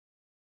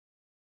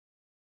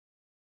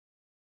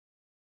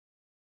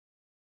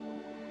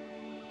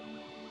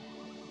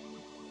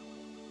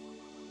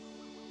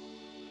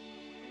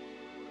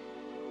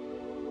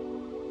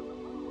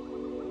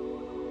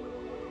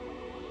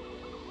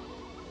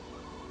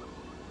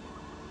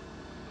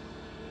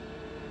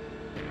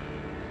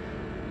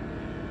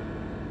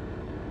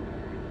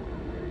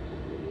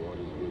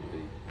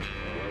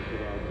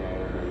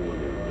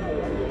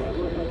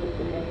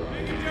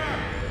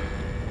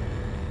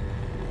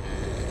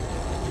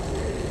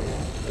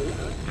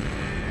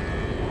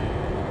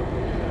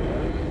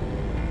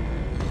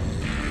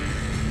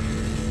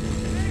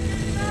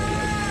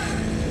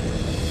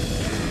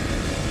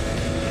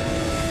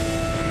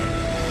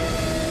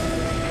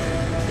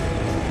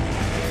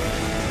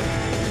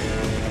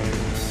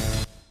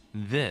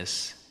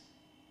This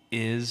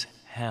is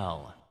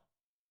hell.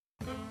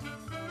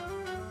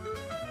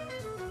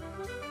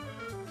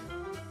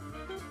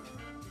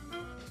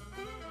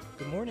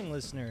 Good morning,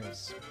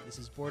 listeners. This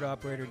is Board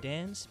Operator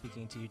Dan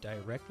speaking to you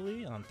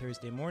directly on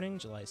Thursday morning,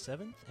 July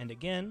 7th, and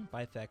again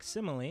by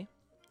facsimile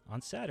on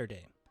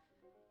Saturday.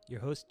 Your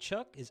host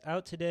Chuck is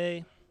out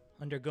today,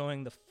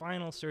 undergoing the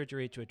final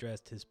surgery to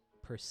address his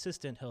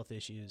persistent health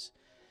issues.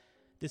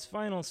 This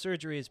final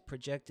surgery is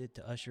projected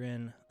to usher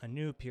in a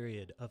new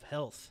period of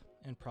health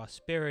and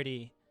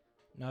prosperity,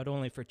 not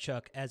only for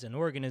Chuck as an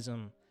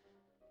organism,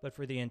 but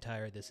for the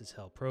entire This Is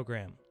Hell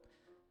program.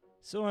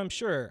 So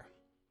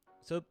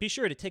be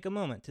sure to take a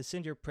moment to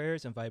send your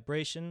prayers and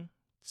vibrations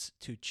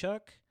to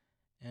Chuck,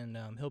 and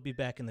he'll be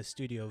back in the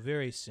studio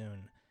very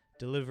soon,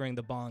 delivering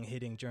the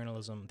bong-hitting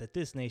journalism that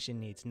this nation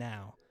needs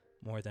now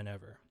more than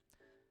ever.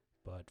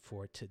 But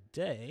for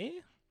today,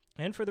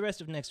 and for the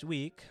rest of next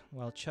week,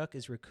 while Chuck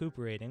is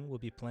recuperating, we'll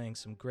be playing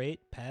some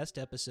great past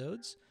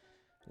episodes.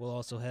 We'll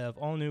also have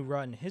all-new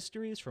Rotten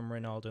Histories from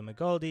Ronaldo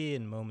Magaldi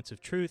and Moments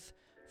of Truth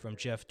from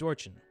Jeff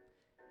Dorchin.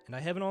 And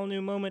I have an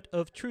all-new moment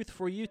of truth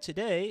for you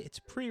today. It's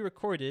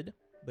pre-recorded,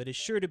 but is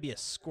sure to be a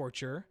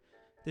scorcher.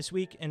 This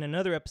week, in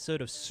another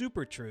episode of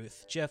Super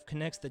Truth, Jeff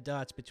connects the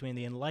dots between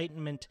the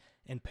Enlightenment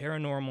and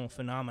paranormal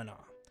phenomena.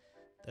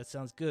 That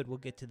sounds good. We'll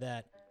get to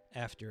that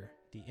after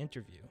the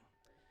interview.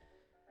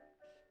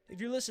 If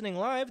you're listening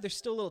live, there's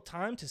still a little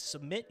time to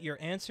submit your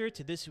answer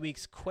to this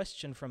week's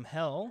question from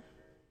hell.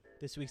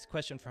 This week's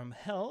question from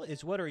hell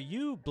is, what are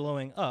you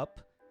blowing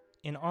up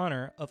in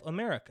honor of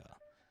America?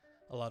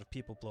 A lot of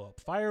people blow up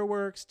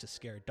fireworks to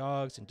scare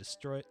dogs and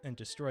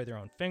destroy their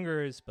own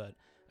fingers, but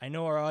I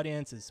know our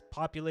audience is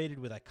populated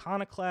with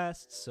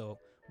iconoclasts, so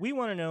we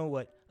want to know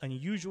what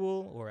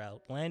unusual or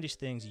outlandish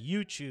things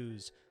you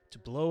choose to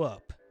blow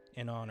up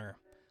in honor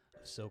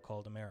of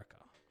so-called America.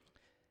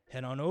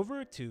 Head on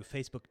over to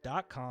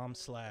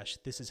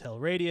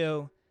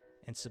facebook.com/thisishellradio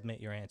and submit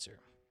your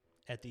answer.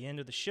 At the end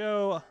of the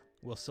show,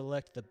 we'll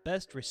select the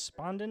best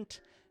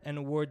respondent and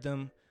award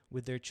them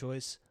with their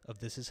choice of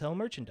This Is Hell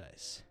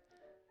merchandise.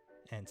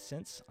 And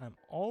since I'm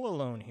all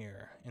alone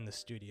here in the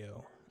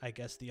studio, I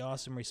guess the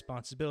awesome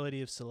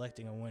responsibility of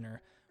selecting a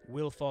winner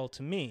will fall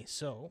to me.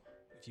 So,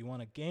 if you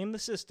want to game the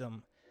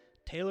system,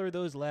 tailor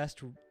those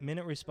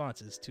last-minute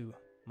responses to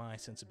my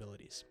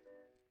sensibilities.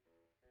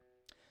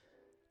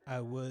 I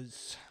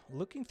was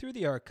looking through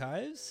the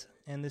archives,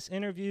 and this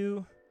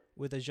interview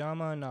with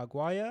Ajama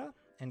Nagwaya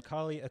and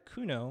Kali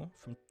Akuno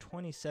from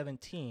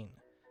 2017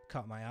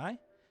 caught my eye.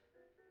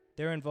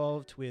 They're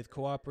involved with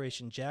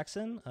Cooperation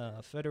Jackson,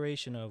 a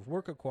federation of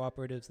worker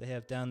cooperatives they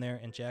have down there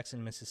in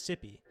Jackson,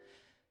 Mississippi.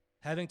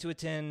 Having to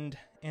attend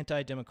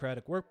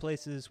anti-democratic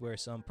workplaces where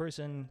some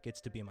person gets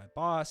to be my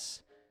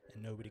boss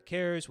and nobody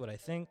cares what I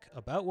think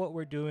about what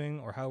we're doing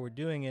or how we're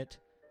doing it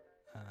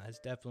has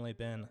definitely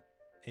been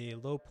a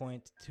low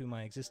point to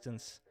my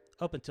existence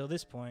up until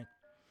this point.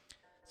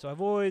 So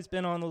I've always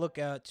been on the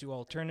lookout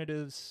for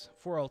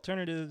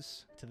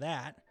alternatives to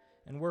that,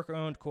 and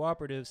worker-owned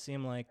cooperatives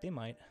seem like they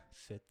might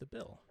fit the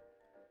bill.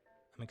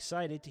 I'm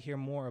excited to hear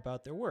more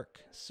about their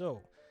work,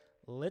 so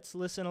let's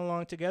listen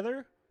along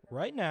together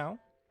right now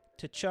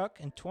to Chuck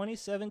in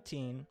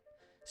 2017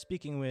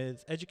 speaking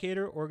with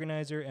educator,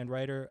 organizer, and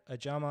writer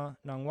Ajama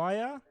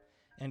Nagwaya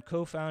and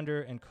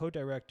co-founder and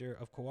co-director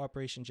of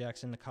Cooperation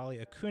Jackson,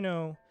 Kali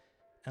Akuno,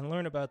 and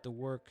learn about the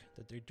work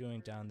that they're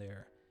doing down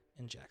there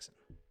in Jackson.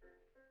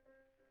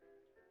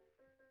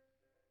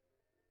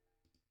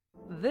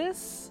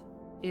 This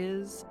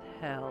is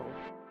hell.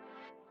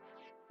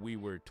 We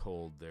were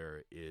told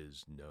there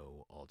is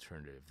no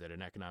alternative, that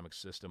an economic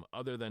system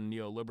other than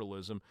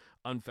neoliberalism,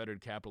 unfettered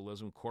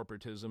capitalism,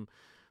 corporatism,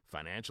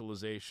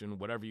 financialization,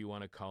 whatever you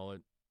want to call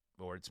it,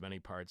 or its many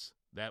parts,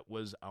 that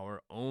was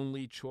our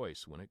only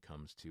choice when it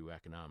comes to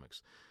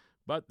economics.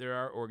 But there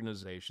are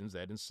organizations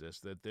that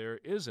insist that there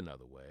is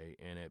another way,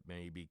 and it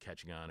may be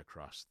catching on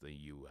across the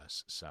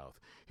U.S. South.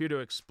 Here to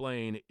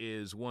explain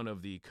is one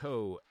of the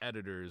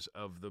co-editors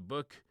of the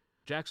book,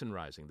 Jackson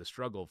Rising, The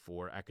Struggle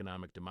for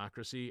Economic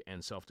Democracy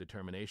and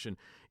Self-Determination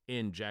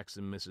in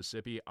Jackson,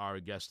 Mississippi. Our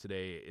guest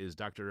today is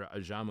Dr.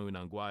 Ajama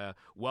Nagwaya.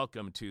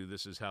 Welcome to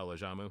This Is Hell,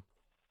 Ajamu.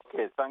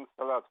 Okay, thanks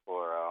a lot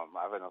for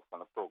having us on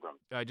the program.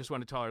 I just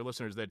want to tell our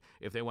listeners that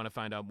if they want to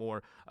find out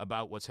more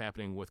about what's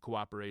happening with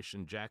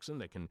Cooperation Jackson,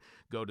 they can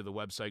go to the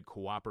website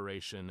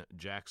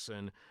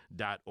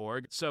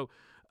cooperationjackson.org. So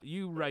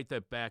you write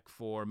that back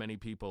for many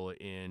people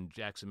in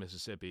Jackson,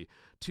 Mississippi.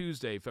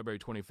 Tuesday, February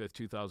 25th,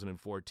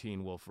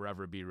 2014 will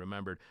forever be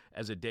remembered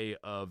as a day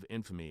of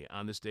infamy.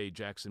 On this day,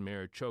 Jackson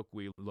Mayor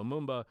Chokwe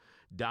Lumumba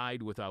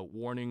died without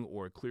warning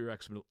or clear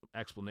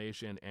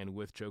explanation, and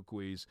with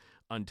Chokwe's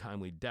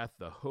untimely death,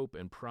 the hope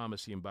and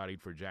promise he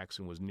embodied for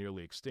Jackson was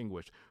nearly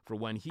extinguished. For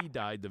when he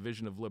died, the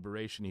vision of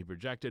liberation he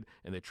projected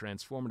and the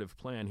transformative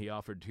plan he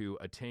offered to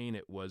attain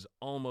it was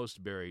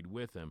almost buried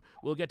with him.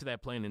 We'll get to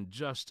that plan in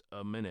just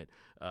a minute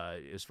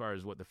as far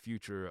as what the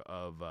future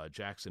of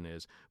Jackson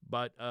is.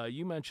 But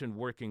you mentioned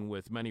working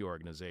with many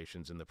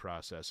organizations in the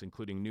process,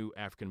 including New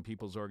African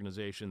Peoples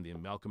Organization, the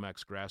Malcolm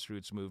X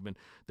Grassroots Movement,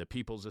 the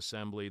People's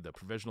Assembly, the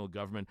Provisional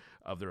Government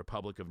of the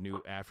Republic of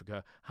New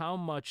Africa. How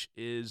much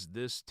is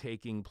this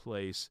taking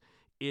place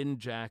in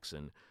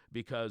Jackson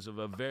because of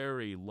a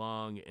very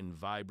long and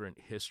vibrant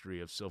history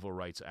of civil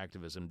rights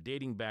activism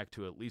dating back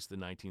to at least the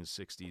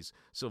 1960s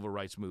civil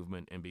rights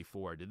movement and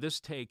before? Did this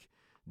take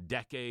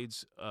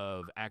decades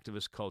of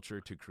activist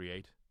culture to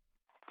create?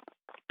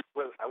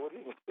 Well, I would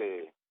even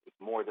say it's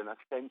more than a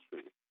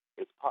century.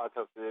 It's part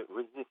of the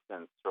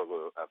resistance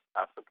struggle of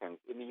Africans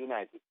in the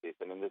United States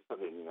and in the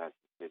southern United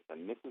States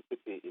and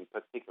Mississippi in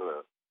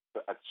particular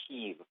to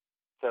achieve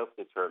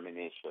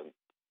self-determination.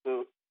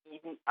 So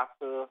even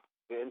after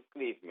the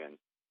enslavement,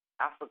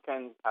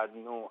 Africans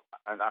in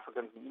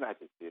the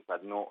United States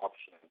had no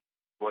option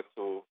but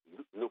to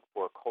look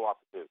for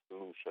cooperative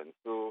solutions.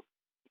 So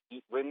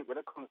when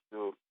it comes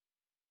to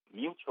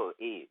mutual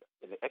aid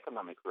in the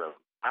economic realm,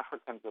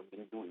 Africans have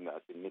been doing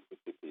that in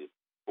Mississippi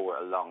for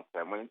a long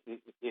time. When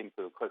it came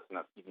to the question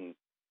of even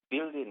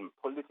building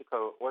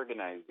political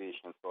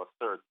organizations for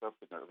third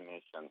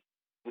self-determination,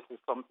 this is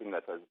something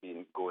that has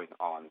been going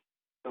on.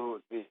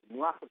 So the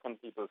New African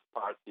People's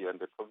Party and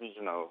the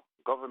provisional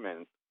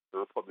government, the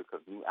Republic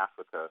of New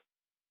Africa,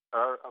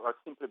 are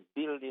simply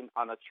building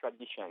on a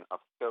tradition of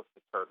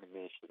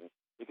self-determination.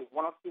 Because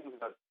one of the things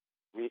that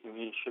we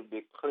should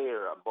be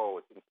clear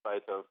about, in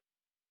spite of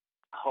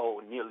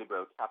how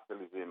neoliberal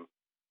capitalism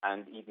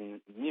and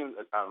even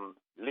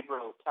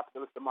liberal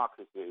capitalist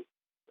democracies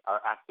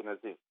are acting as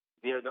if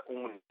they're the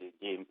only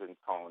games in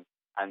town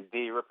and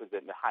they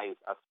represent the highest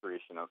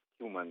aspiration of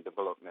human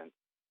development,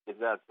 is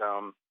that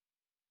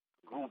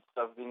groups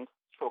have been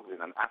struggling,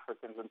 and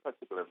Africans in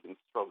particular have been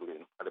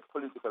struggling at the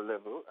political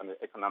level and the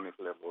economic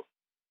level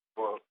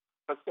for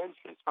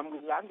centuries. From we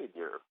landed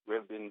here, we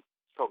have been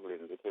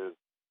struggling because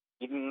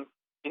even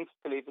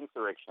interstate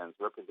insurrections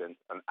represent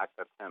an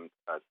attempt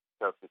at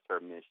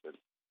self-determination.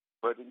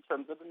 But in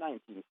terms of the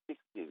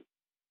 1960s,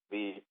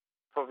 the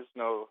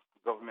Provisional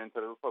Government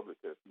of the Republic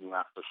of New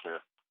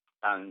Africa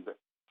and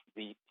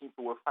the people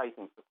who were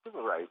fighting for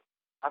civil rights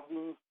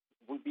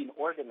we've been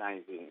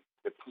organizing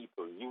the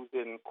people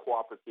using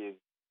cooperatives,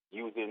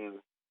 using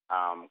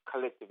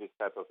collectivist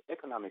type of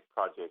economic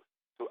projects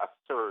to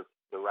assert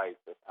the rights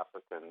of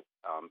Africans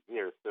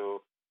here.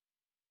 So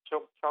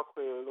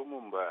Chokwe,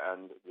 Lumumba,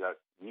 and that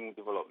new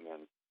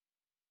development,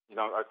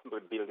 are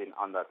simply building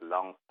on that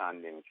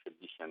long-standing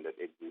tradition that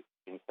exists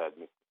inside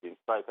Mississippi, in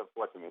spite of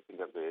what you may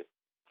think of the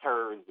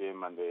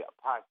terrorism and the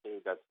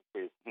apartheid that's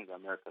faced in the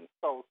American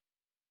South.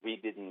 We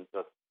didn't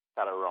just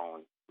sat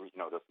around,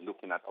 just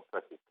looking at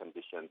oppressive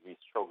conditions. We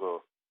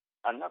struggle,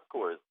 and of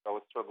course,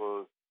 our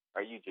struggles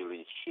are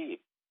usually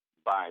shaped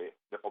by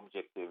the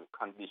objective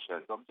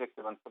conditions,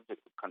 objective and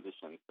subjective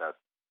conditions that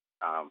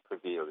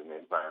prevail in the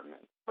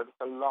environment. But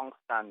it's a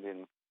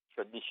long-standing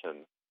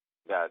tradition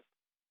that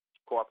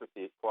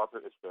Cooperation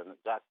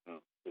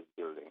Jackson is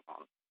building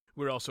on.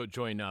 We're also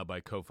joined now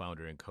by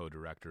co-founder and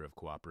co-director of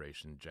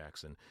Cooperation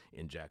Jackson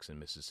in Jackson,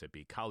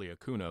 Mississippi, Kali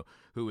Akuno,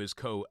 who is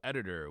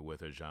co-editor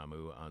with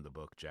Ajamu on the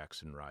book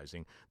Jackson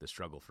Rising, The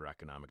Struggle for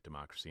Economic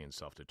Democracy and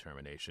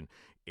Self-Determination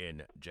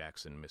in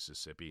Jackson,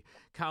 Mississippi.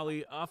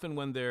 Kali, often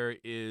when there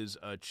is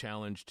a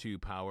challenge to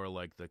power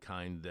like the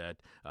kind that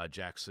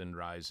Jackson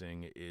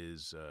Rising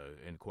is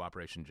and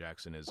Cooperation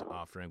Jackson is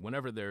offering,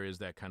 whenever there is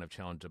that kind of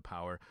challenge to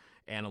power,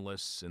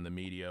 analysts in the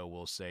media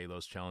will say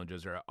those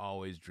challenges are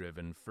always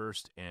driven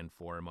first and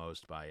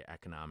foremost by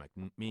economic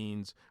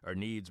means or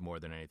needs more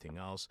than anything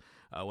else.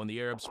 When the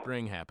Arab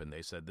Spring happened,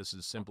 they said this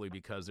is simply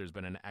because there's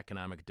been an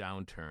economic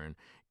downturn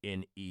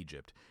in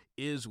Egypt.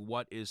 Is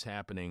what is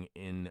happening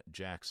in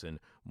Jackson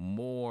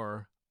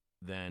more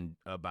than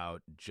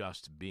about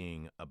just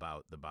being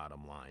about the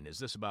bottom line? Is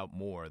this about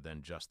more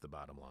than just the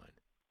bottom line?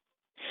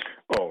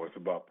 Oh, it's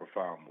about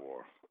profound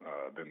more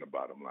than the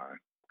bottom line.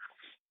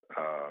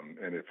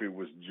 And if it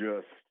was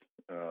just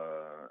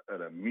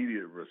an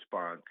immediate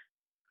response,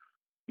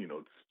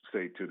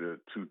 say to the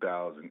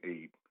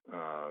 2008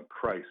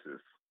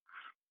 crisis,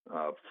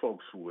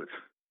 folks would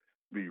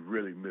be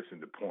really missing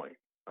the point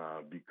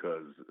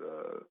because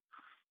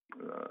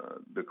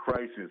the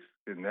crisis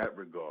in that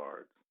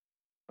regard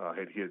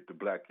had hit the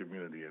black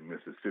community in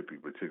Mississippi,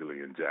 particularly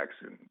in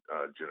Jackson,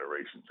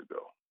 generations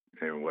ago.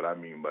 And what I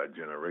mean by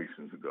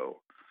generations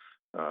ago,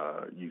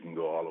 you can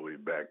go all the way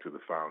back to the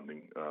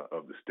founding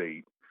of the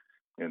state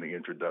and the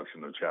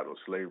introduction of chattel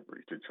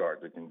slavery to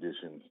chart the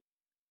conditions,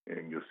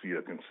 and you'll see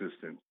a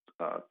consistent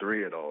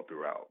thread all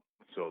throughout.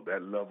 So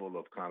that level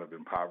of kind of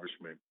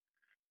impoverishment,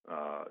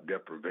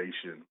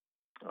 deprivation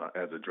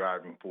as a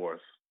driving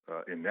force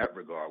in that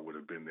regard would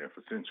have been there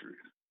for centuries.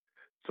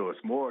 So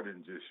it's more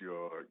than just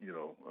your,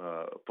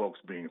 folks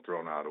being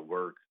thrown out of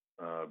work,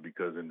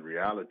 because in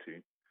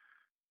reality,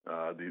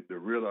 the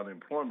real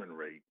unemployment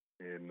rate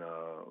in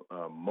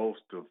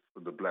most of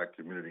the black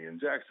community in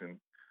Jackson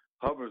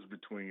hovers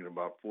between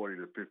about 40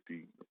 to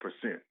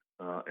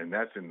 50%, and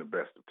that's in the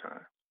best of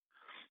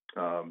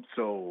times.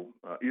 So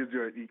is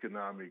there an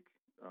economic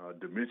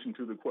dimension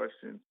to the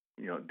question?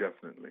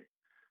 Definitely.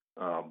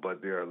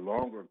 But there are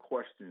longer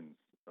questions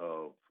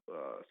of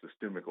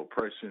systemic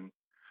oppression,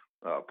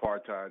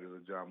 apartheid,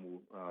 as Ajamu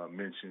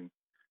mentioned,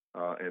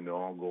 and the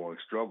ongoing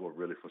struggle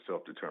really for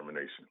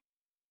self-determination.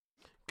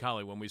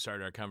 Kali, when we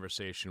started our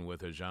conversation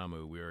with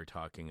Ajamu, we were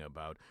talking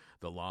about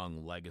the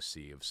long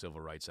legacy of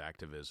civil rights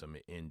activism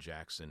in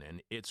Jackson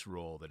and its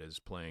role that is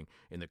playing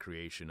in the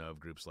creation of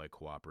groups like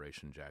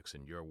Cooperation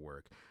Jackson, your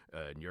work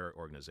and your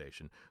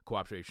organization.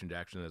 Cooperation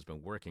Jackson has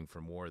been working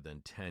for more than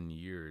 10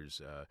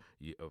 years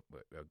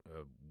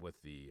with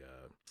the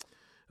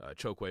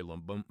Chokwe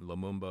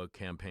Lumumba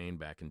campaign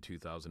back in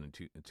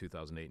 2008 and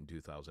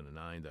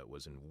 2009 that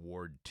was in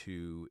Ward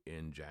 2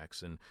 in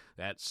Jackson.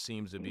 That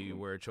seems to be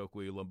where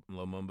Chokwe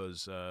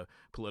Lumumba's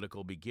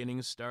political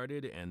beginnings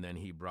started, and then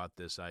he brought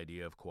this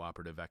idea of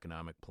cooperative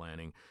economic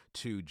planning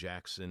to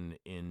Jackson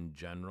in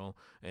general.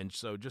 And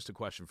so just a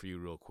question for you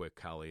real quick,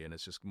 Kali, and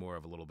it's just more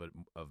of a little bit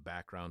of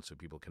background so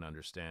people can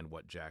understand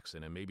what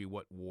Jackson and maybe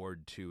what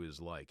Ward 2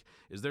 is like.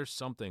 Is there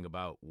something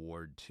about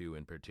Ward 2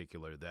 in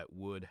particular that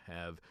would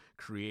have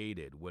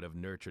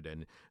nurtured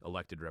an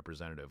elected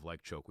representative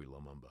like Chokwe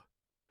Lumumba?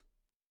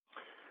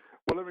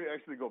 Well, let me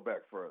actually go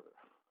back further,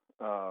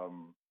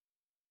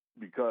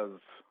 because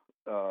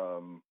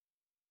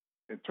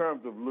in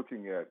terms of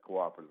looking at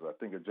cooperatives, I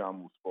think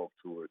Ajamu spoke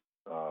to it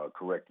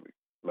correctly.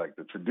 Like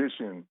the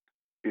tradition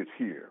is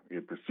here.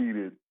 It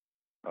preceded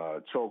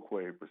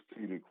Chokwe, it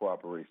preceded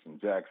Cooperation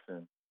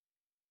Jackson.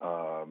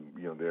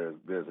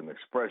 There's an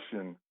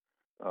expression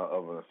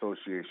of an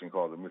association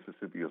called the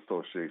Mississippi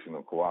Association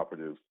of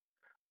Cooperatives,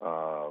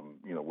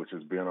 which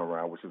has been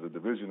around, which is a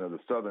division of the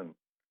Southern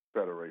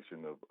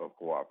Federation of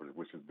Cooperatives,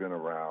 which has been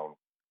around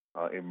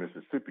in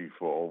Mississippi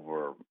for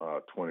over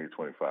 20,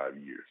 25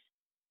 years.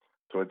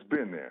 So it's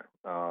been there.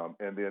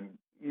 And then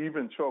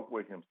even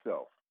Chokwe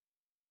himself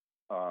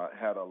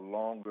had a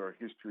longer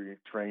history,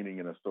 training,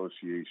 and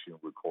association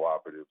with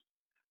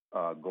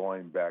cooperatives,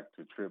 going back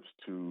to trips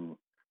to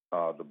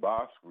the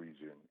Basque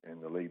region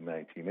in the late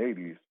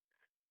 1980s,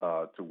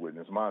 to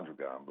witness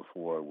Mondragon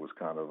before it was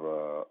kind of,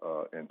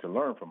 and to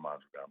learn from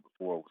Mondragon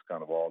before it was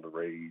kind of all the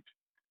rage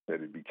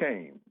that it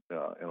became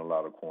in a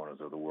lot of corners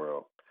of the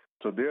world.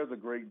 So there's a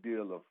great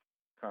deal of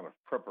kind of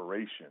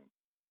preparation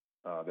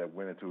that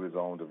went into his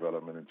own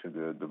development, into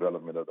the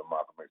development of the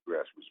Malcolm X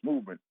grassroots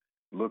movement,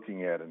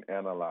 looking at and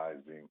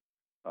analyzing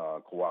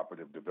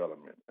cooperative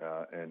development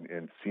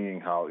and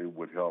seeing how it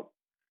would help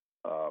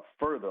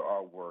further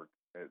our work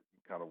at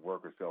kind of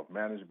worker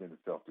self-management and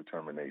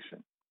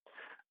self-determination.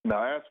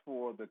 Now, as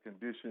for the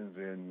conditions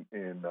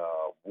in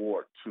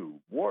Ward 2,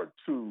 Ward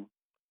 2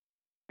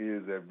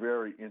 is a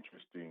very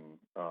interesting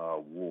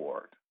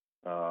ward.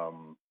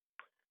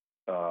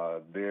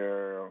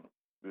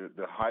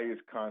 The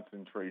highest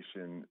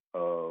concentration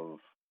of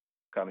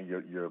kind of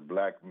your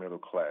black middle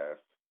class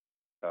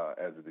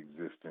as it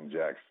exists in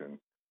Jackson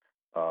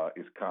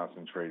is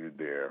concentrated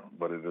there,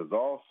 but it is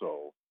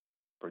also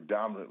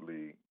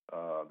predominantly,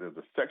 there's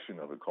a section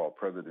of it called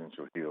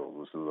Presidential Hills,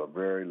 which is a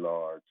very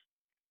large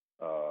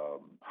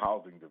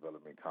housing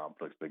development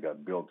complex that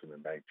got built in the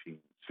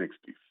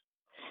 1960s.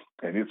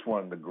 And it's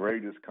one of the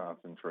greatest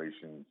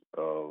concentrations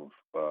of,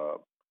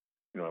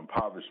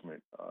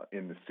 impoverishment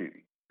in the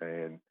city.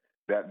 And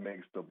that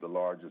makes up the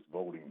largest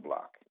voting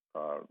block,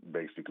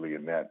 basically,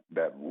 in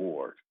that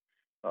ward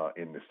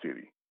in the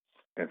city.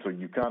 And so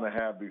you kind of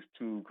have these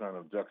two kind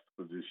of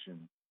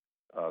juxtaposition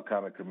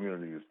kind of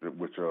communities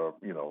which are,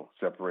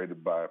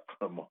 separated by,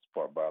 for the most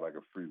part, by like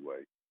a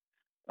freeway.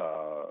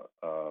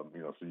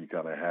 So you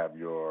kind of have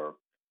your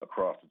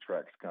across the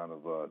tracks kind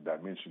of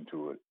dimension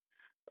to it.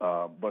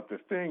 But the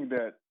thing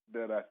that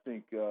I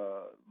think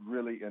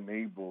really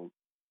enabled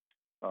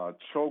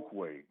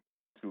Chokwe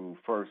to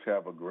first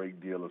have a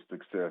great deal of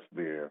success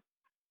there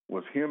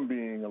was him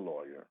being a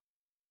lawyer,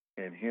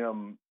 and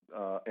him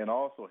and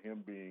also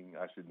him being,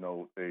 I should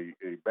note, a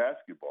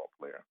basketball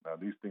player. Now,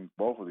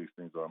 both of these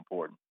things are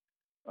important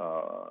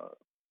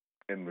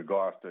in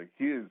regards to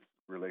his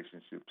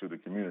relationship to the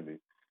community,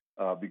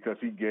 because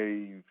he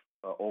gave,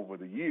 over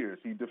the years,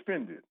 he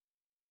defended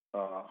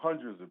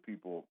hundreds of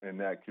people in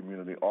that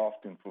community,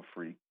 often for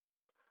free.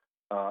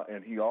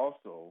 And he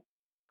also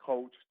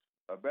coached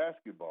a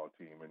basketball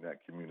team in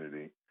that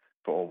community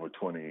for over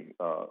 20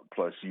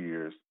 plus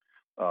years,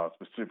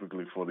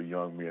 specifically for the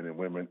young men and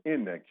women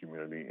in that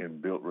community,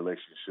 and built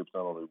relationships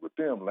not only with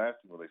them,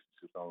 lasting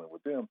relationships not only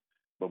with them,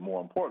 but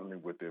more importantly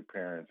with their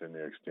parents and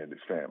their extended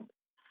family.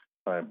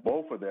 And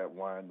both of that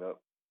wind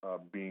up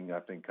being, I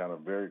think, kind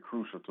of very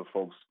crucial to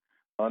folks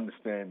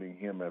understanding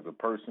him as a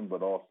person,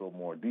 but also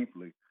more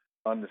deeply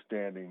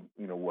understanding,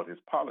 what his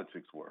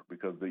politics were,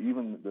 because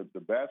even the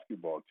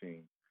basketball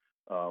team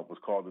was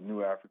called the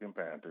New African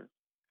Panthers.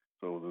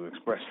 So it was an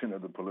expression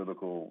of the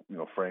political,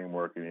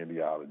 framework and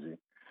ideology.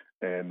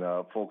 And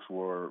folks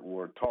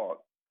were taught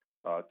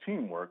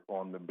teamwork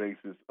on the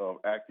basis of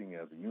acting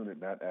as a unit,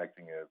 not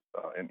acting as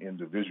an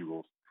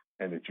individuals,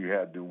 and that you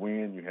had to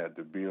win, you had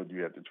to build,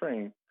 you had to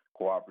train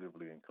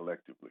cooperatively and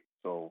collectively.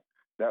 So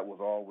that was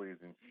always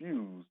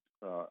infused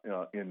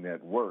in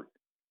that work.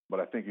 But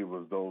I think it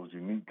was those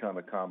unique kind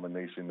of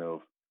combination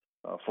of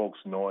folks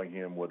knowing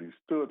him, what he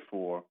stood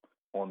for,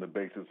 on the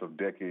basis of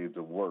decades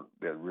of work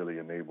that really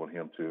enabled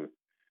him to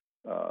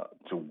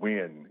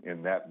win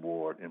in that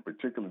ward in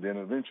particular, then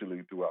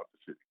eventually throughout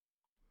the city.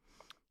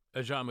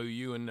 Ajamu,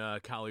 you and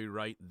Kali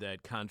write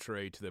that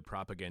contrary to the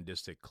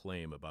propagandistic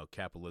claim about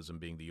capitalism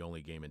being the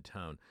only game in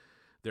town,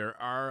 there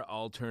are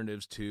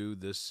alternatives to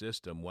this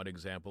system. One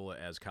example,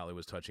 as Kali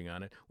was touching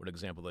on it, one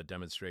example that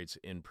demonstrates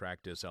in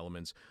practice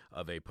elements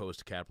of a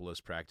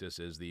post-capitalist practice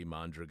is the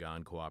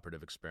Mondragon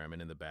cooperative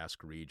experiment in the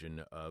Basque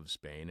region of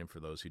Spain. And for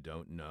those who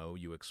don't know,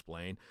 you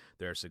explain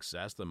their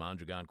success. The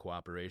Mondragon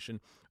Corporation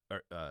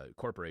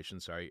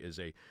is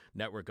a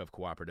network of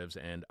cooperatives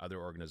and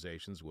other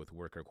organizations with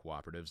worker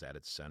cooperatives at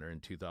its center. In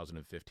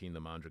 2015,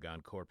 the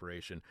Mondragon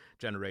Corporation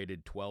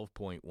generated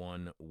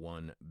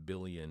 $12.11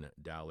 billion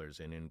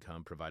in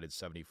income, provided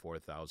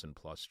 74,000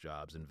 plus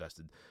jobs,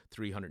 invested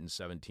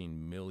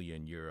 317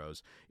 million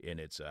euros in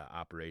its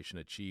operation,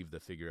 achieved the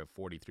figure of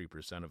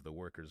 43% of the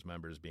workers'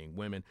 members being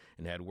women,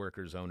 and had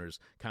workers' owners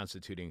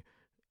constituting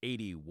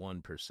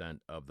 81%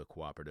 of the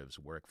cooperative's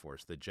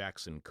workforce. The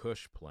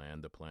Jackson-Cush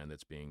plan, the plan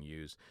that's being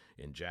used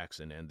in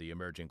Jackson, and the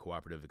emerging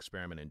cooperative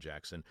experiment in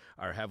Jackson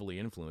are heavily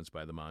influenced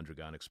by the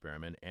Mondragon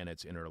experiment and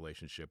its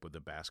interrelationship with the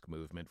Basque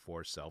movement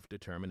for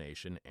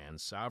self-determination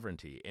and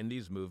sovereignty. In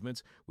these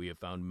movements, we have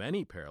found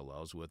many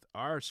parallels with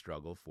our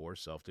struggle for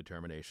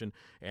self-determination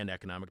and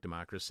economic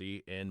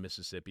democracy in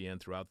Mississippi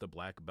and throughout the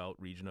Black Belt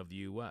region of the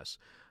U.S.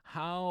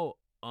 How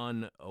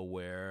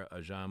unaware,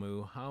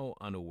 Ajamu, how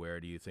unaware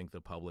do you think the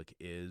public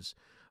is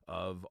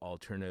of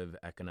alternative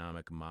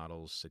economic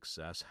models'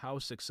 success? How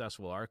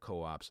successful are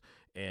co-ops,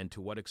 and to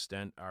what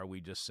extent are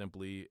we just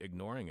simply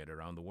ignoring it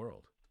around the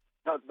world?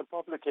 No, the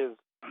public is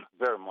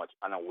very much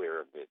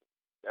unaware of it.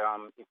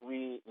 If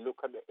we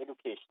look at the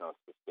educational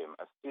system,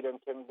 a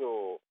student can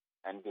go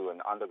and do an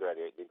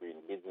undergraduate degree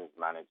in business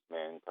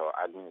management or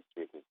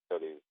administrative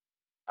studies,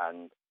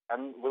 and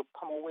will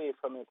come away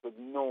from it with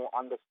no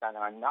understanding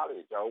or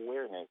knowledge or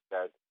awareness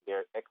that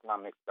their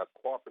economics, that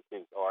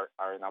cooperatives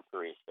are in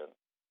operation.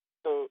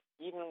 So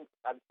even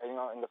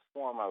in the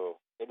formal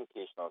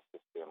educational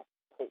system,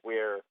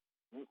 where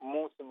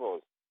most of us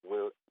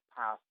will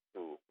pass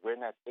through, we're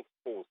not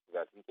exposed to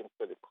that. We can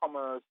study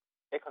commerce,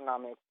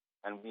 economics,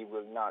 and we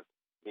will not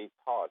be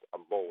taught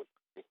about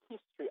the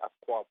history of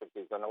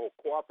cooperatives and how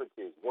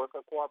cooperatives,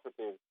 worker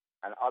cooperatives,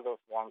 and other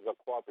forms of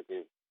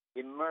cooperatives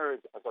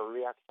emerged as a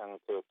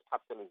reaction to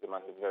capitalism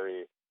and the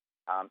very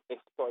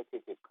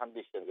exploitative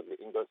conditions of the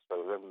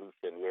Industrial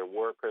Revolution, where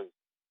workers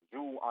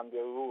drew on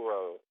their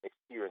rural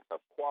experience of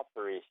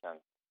cooperation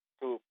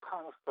to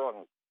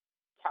confront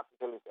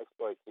capitalist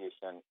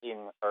exploitation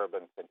in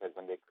urban centers,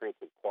 and they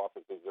created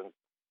cooperatives. And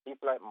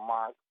people like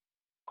Marx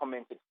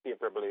commented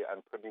favorably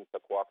and produced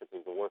the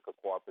cooperatives, the worker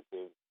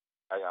cooperatives.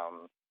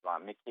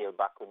 Mikhail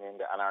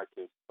Bakunin, the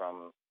anarchist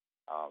from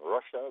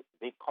Russia,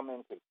 they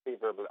commented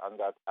favorably on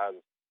that as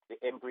the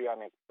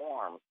embryonic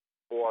form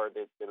or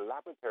the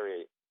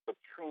laboratory for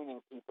training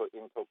people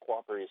into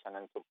cooperation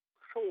and to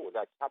show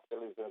that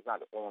capitalism is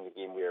not the only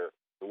game where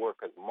the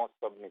workers must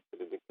submit to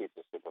the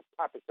dictatorship of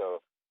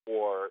capital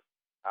or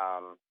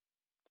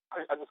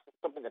just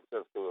something that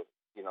says to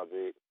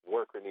the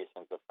work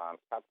relations of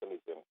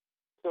capitalism.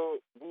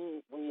 So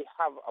we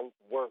have a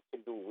work to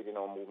do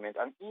within our movement,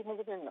 and even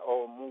within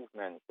our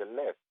movement, the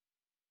left,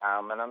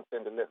 and I'm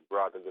saying the left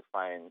broadly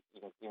defined,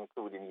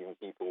 including even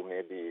people who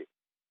may be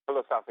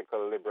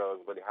philosophical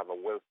liberals, but they have a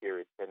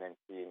welfare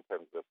tendency in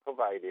terms of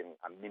providing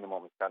a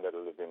minimum standard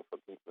of living for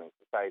people in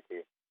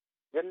society.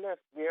 The left,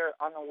 we're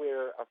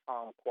unaware of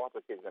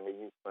cooperatives and their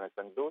usefulness,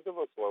 and those of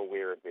us who are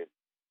aware of it,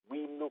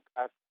 we look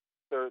at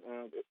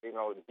certain,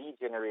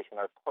 degeneration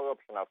or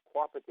corruption of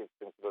cooperative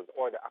principles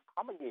or the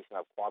accommodation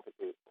of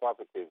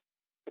cooperatives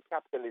to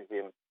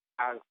capitalism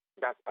as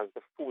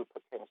the full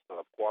potential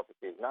of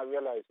cooperatives, not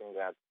realizing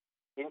that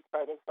in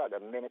spite of the fact that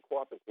many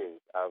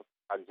cooperatives have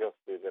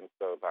adjusted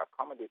themselves or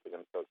accommodated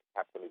themselves to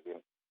capitalism,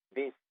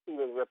 they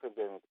still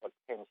represent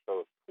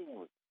potential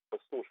tools for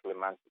social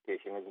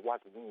emancipation. Is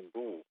what we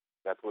do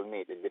that will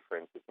make the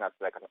difference. It's not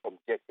like an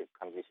objective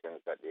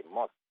condition that they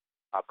must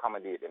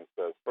accommodate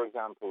themselves. For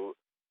example,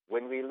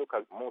 when we look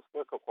at most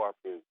worker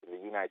cooperatives in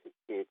the United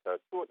States or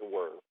throughout the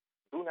world,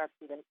 do not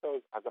see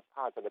themselves as a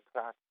part of the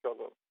class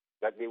struggle,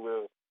 that they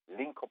will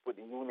link up with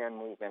the union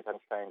movement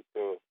and trying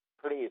to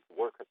place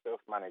worker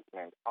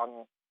self-management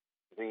on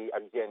the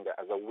agenda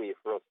as a way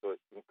for us to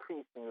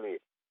increasingly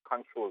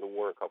control the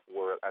work of the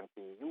world and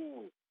to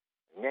use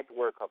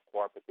network of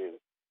cooperatives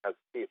as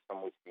space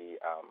from which we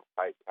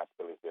fight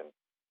capitalism.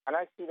 And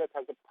I see that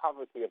as a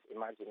poverty of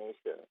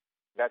imagination,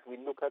 that we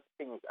look at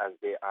things as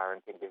they are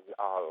and think this is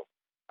all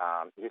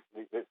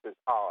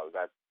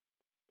that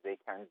they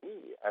can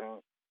be.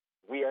 And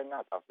we are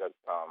not of that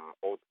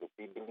outlook.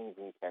 We believe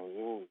we can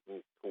use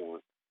these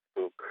tools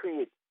to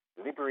create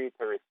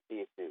liberatory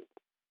spaces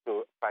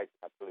to fight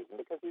capitalism,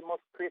 because we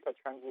must create a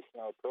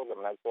transitional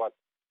program. That's what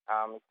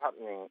is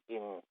happening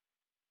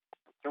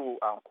through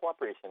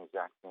Cooperation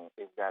Jackson,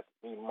 is that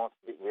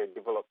we're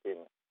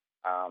developing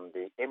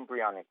the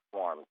embryonic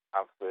forms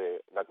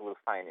that we'll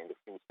find in the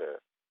future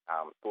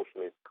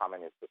socialist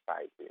communist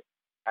society.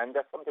 And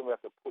that's something we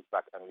have to put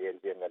back on the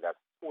agenda, that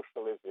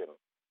socialism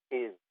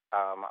is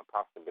a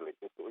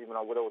possibility. So even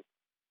without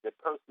the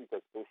pursuit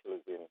of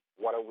socialism,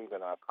 what are we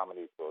going to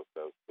accommodate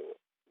ourselves to?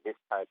 This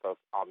type of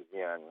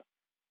Hobbesian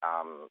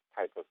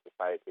type of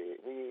society.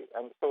 We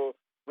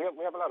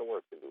have a lot of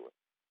work to do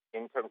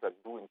in terms of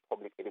doing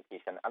public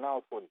education and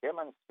also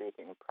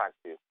demonstrating in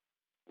practice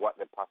what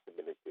the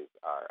possibilities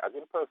are, as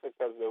imperfect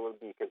as they will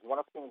be. Because one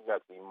of the things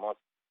that we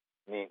must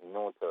make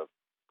note of,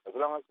 as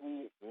long as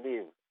we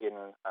live in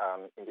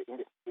the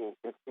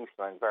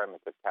institutional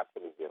environment of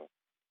capitalism,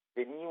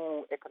 the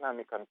new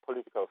economic and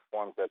political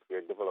forms that we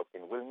are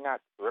developing will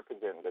not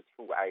represent the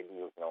true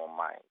ideals in our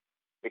mind,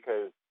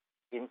 because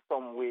in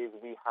some ways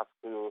we have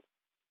to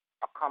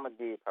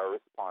accommodate our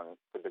response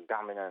to the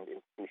dominant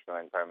institutional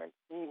environment,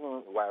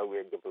 even while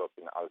we're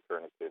developing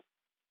alternative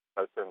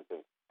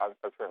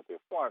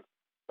forms.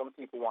 Some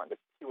people want the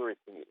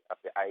purity of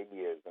the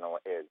ideas in our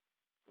heads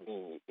to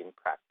be in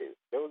practice.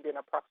 There will be an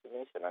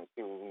approximation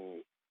until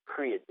we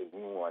create a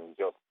new and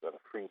just and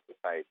free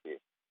society.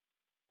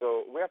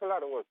 So we have a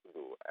lot of work to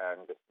do,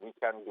 and we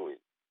can do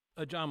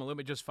it. John, let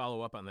me just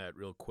follow up on that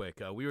real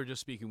quick. We were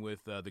just speaking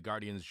with The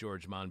Guardian's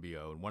George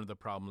Monbiot, and one of the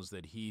problems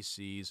that he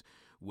sees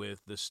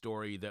with the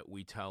story that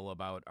we tell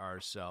about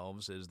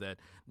ourselves is that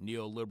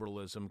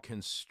neoliberalism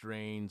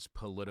constrains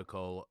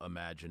political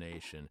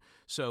imagination.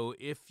 So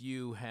if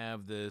you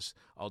have this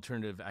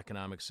alternative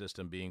economic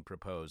system being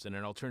proposed, and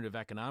an alternative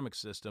economic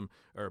system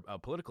or a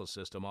political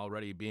system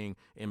already being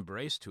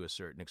embraced to a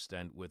certain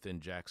extent within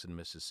Jackson,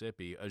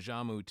 Mississippi,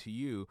 Ajamu, to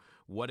you,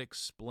 what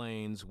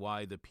explains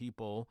why the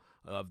people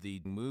of the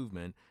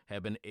movement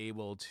have been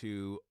able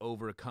to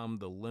overcome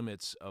the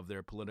limits of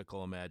their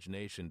political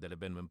imagination that have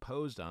been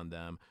imposed on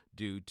them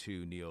due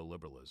to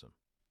neoliberalism?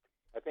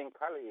 I think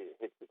Kali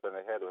hits it on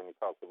the head when he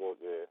talks about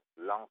the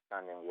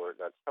long-standing work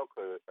that Chuck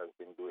has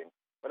been doing,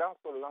 but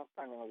also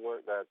long-standing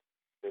work that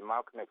the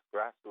Malcolm X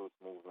grassroots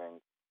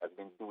movement has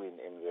been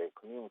doing in the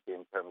community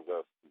in terms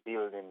of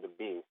building the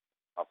base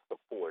of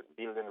support,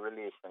 building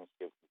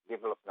relationships,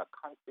 developing a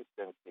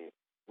consistency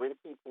where the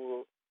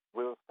people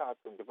will start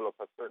to develop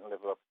a certain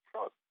level of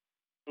trust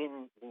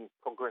in these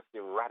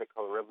progressive,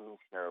 radical,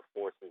 revolutionary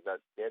forces, that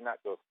they're not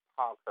just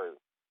talkers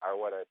or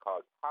what I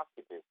call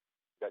talkatives,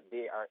 that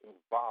they are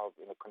involved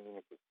in the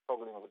community,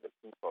 struggling with the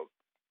people.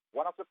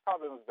 One of the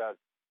problems that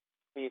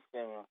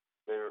facing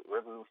the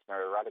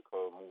revolutionary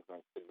radical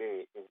movement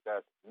today is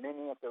that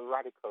many of the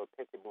radical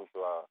petty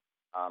bourgeois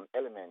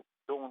elements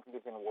don't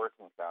live in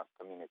working class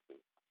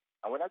communities.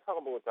 And when I talk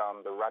about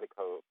the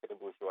radical petty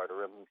bourgeois, the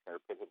revolutionary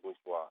petty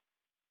bourgeois,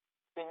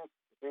 since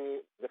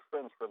the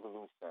French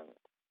Revolution,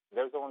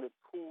 there's only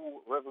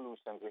two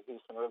revolutions, the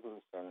Haitian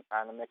Revolution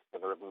and the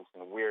Mexican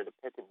Revolution, where the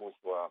petty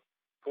bourgeois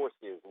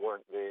forces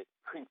weren't the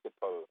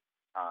principal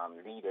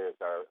leaders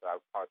or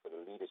part of the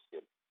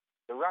leadership.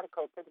 The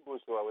radical petty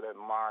bourgeois, with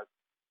Marx,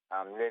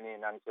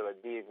 Lenin, Angela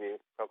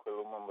Davis,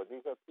 Choco Lumumba,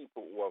 these are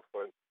people who have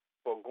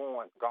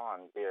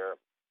gone their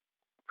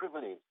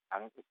privilege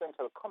and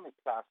essential common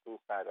class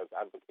suicide as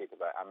advocated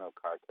by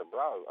Amilcar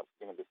Cabral of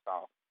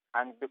Guinea-Bissau,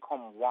 and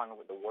become one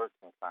with the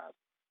working class.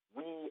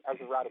 We, as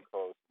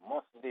radicals,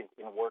 must live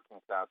in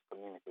working class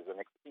communities and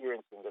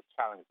experiencing the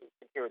challenges,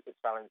 security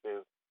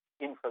challenges,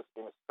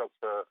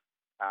 infrastructure,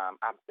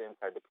 absence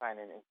or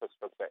declining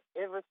infrastructure.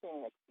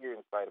 Everything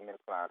experienced by the middle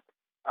class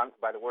and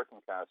by the working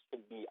class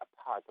should be a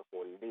part of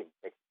our lived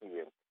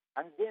experience.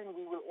 And then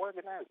we will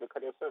organize,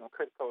 because there are certain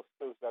critical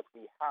skills that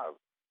we have.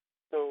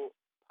 So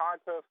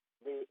part of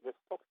the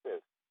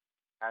success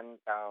and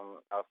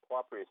of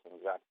Cooperation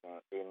Jackson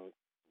in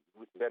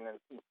sending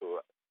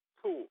people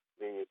to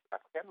the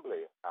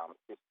assembly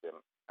system,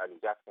 the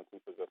Jackson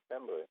People's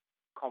Assembly,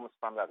 comes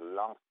from that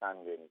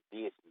long-standing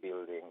base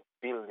building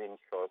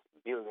trust,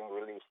 building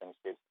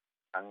relationships,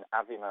 and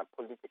having a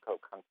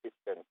political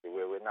consistency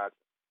where we're not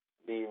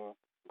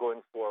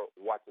going for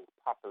what is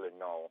popular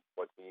now,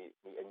 but we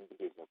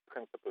engage in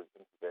principled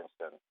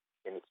intervention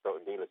in the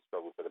daily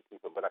struggle for the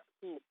people. But a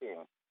key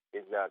thing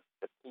is that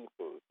the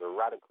people, the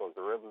radicals,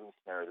 the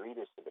revolutionary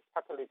leadership, the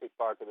catalytic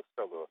part of the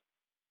struggle,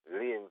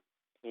 live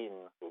in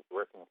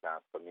working class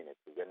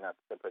communities. They're not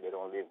separate. They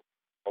don't live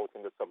out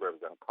in the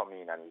suburbs and come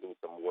in and do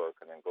some work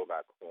and then go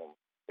back home.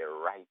 They're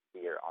right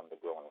there on the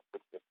ground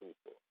with the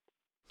people.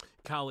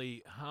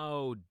 Kali,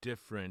 how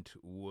different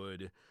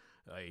would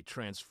a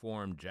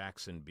transformed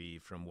Jackson be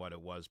from what it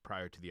was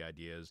prior to the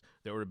ideas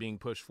that were being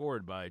pushed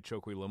forward by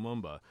Chokwe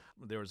Lumumba?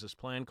 There was this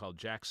plan called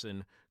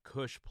Jackson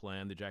Kush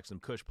Plan. The Jackson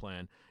Kush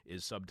Plan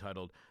is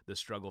subtitled The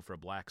Struggle for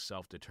Black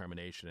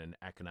Self-Determination and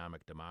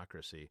Economic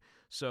Democracy.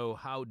 So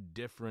how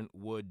different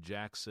would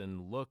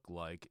Jackson look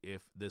like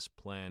if this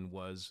plan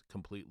was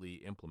completely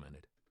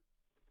implemented?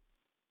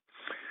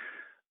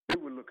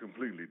 It would look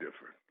completely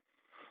different.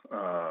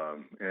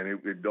 And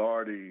it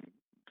already,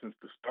 since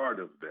the start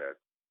of that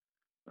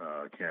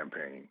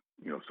campaign,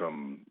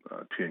 some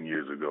 10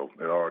 years ago,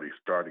 it already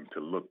starting to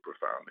look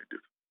profoundly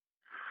different.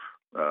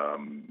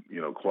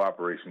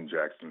 Cooperation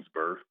Jackson's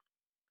birth,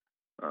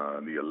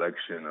 the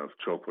election of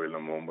Chokwe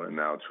Lumumba and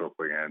now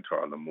Chokwe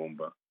Antar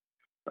Lumumba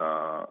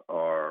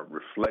are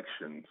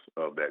reflections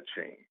of that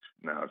change.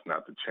 Now, it's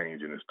not the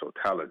change in its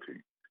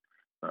totality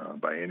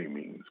by any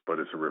means, but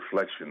it's a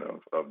reflection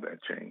of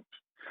that change.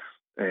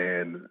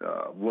 And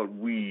what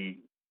we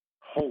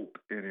hope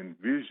and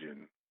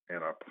envision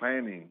and are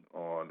planning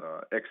on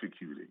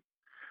executing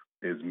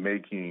is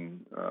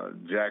making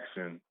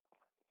Jackson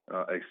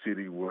a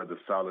city where the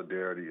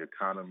solidarity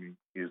economy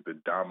is the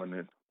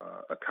dominant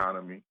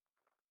economy.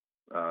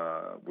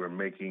 We're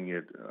making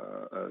it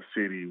a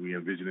city, we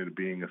envision it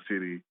being a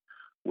city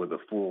where the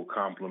full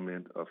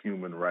complement of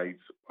human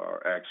rights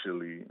are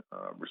actually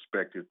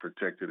respected,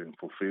 protected, and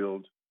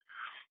fulfilled.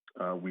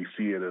 We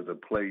see it as a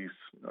place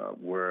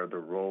where the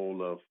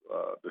role of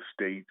the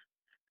state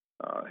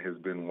has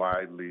been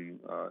widely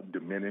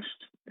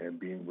diminished and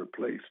being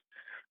replaced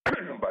by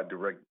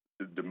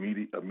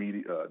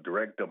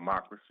direct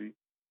democracy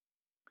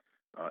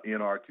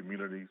in our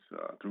communities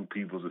through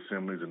people's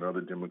assemblies and other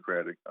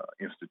democratic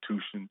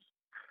institutions.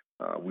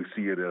 We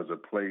see it as a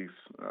place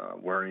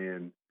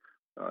wherein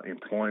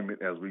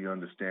employment, as we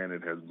understand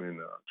it, has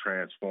been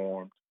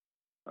transformed,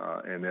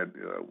 and that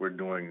we're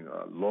doing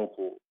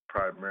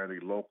primarily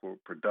local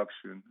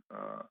production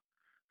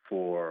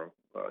for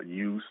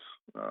use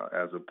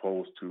as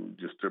opposed to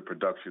just the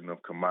production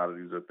of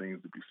commodities or things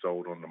to be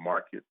sold on the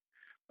market.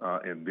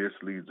 And this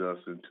leads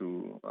us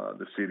into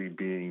the city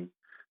being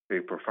a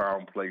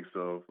profound place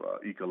of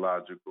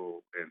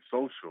ecological and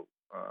social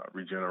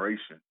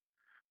regeneration,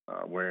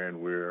 wherein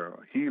we're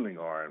healing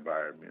our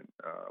environment,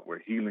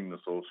 we're healing the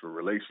social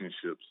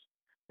relationships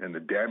and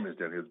the damage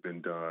that has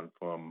been done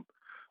from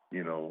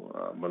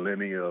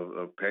millennia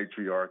of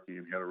patriarchy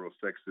and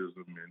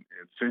heterosexism and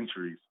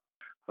centuries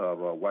of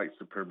white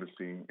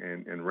supremacy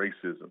and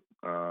racism.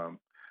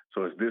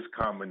 So it's this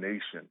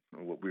combination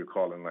of what we're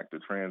calling like the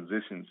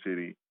transition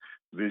city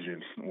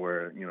vision,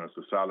 where, it's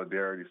a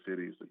solidarity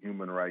city, it's a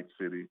human rights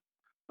city,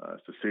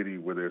 it's a city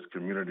where there's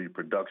community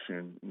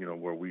production,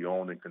 where we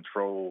own and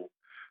control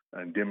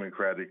and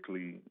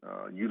democratically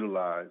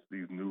utilize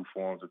these new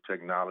forms of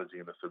technology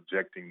and are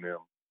subjecting them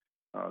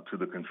to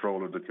the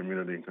control of the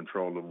community and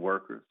control of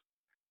workers.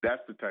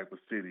 That's the type of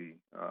city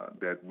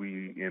that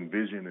we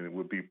envision, and it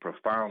would be a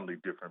profoundly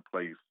different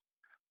place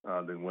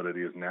than what it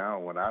is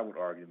now, and I would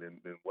argue than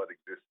what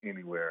exists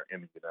anywhere in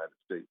the United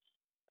States.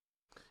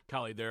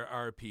 Kali, there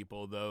are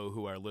people, though,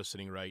 who are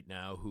listening right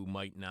now who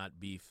might not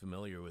be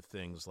familiar with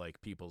things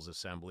like people's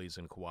assemblies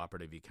and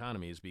cooperative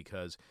economies,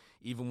 because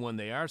even when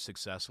they are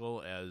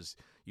successful, as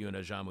you and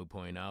Ajamu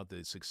point out,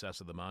 the success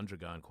of the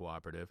Mondragon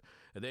Cooperative,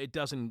 it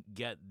doesn't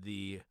get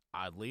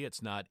oddly,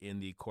 it's not in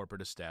the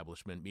corporate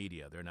establishment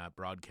media. They're not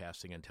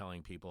broadcasting and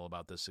telling people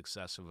about the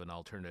success of an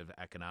alternative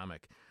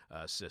economic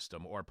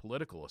system or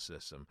political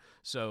system.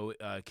 So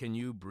can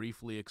you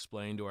briefly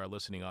explain to our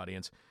listening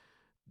audience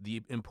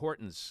the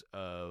importance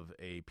of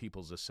a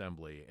people's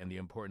assembly and the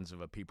importance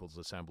of a people's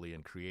assembly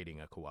in creating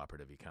a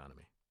cooperative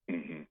economy?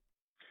 Mm-hmm.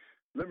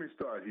 Let me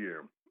start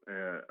here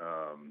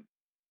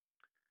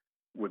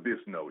with this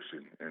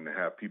notion and to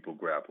have people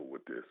grapple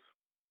with this.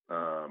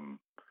 The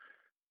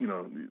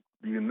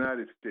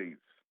United States,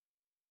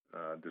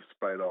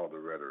 despite all the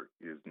rhetoric,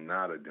 is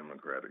not a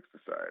democratic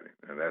society,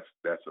 and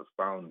that's a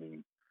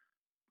founding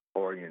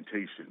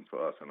orientation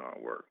for us in our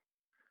work.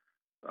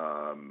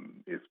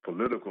 Its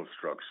political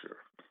structure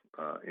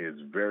is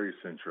very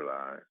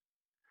centralized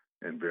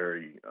and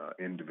very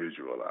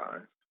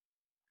individualized.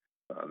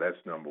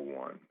 That's number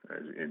one,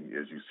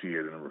 as you see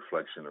it in a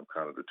reflection of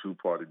kind of the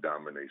two-party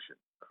domination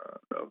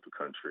of the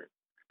country.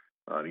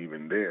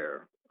 Even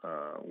there,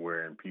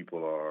 wherein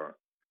people are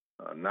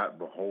not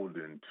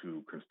beholden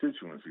to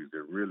constituencies,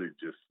 they're really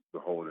just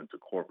beholden to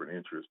corporate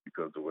interests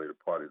because the way the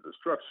parties are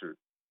structured,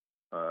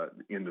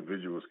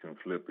 individuals can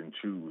flip and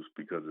choose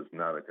because it's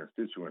not a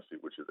constituency,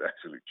 which is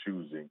actually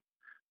choosing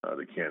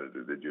the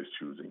candidate. They're just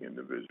choosing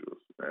individuals.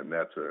 And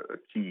that's a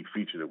key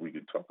feature that we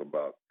could talk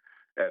about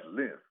at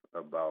length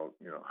about,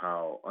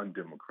 how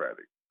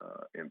undemocratic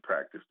in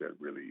practice that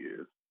really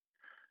is.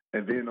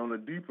 And then on a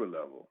deeper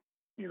level,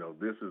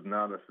 this is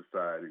not a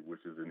society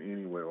which is in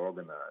any way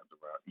organized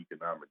around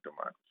economic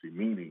democracy,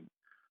 meaning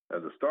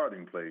as a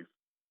starting place,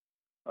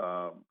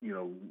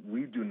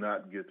 we do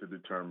not get to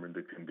determine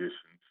the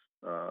conditions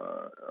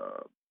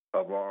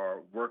of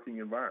our working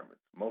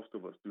environments. Most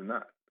of us do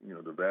not.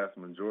 The vast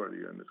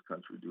majority in this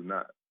country do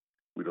not.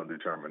 We don't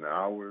determine the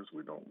hours.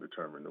 We don't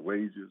determine the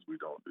wages. We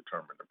don't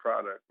determine the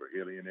product. We're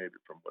alienated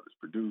from what is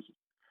produced.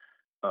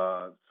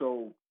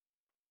 So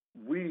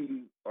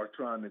we are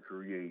trying to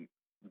create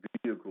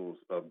vehicles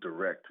of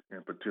direct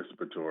and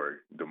participatory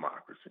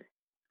democracy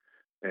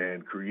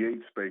and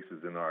create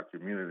spaces in our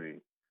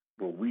community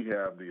where we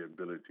have the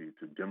ability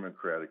to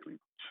democratically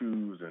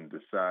choose and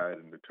decide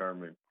and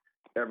determine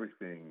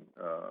everything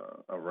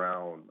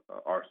around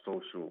our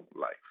social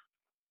life.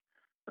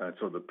 And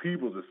so the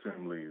people's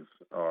assemblies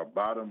are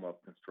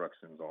bottom-up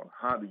constructions on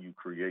how do you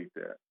create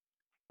that.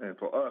 And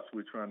for us,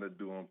 we're trying to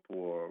do them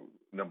for,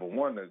 number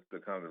one, the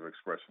kind of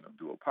expression of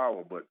dual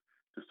power, but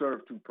to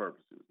serve two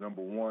purposes.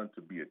 Number one,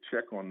 to be a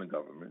check on the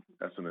government.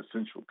 That's an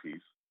essential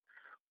piece.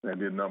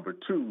 And then number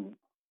two,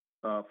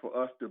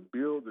 for us to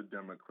build the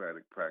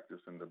democratic practice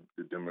and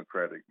the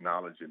democratic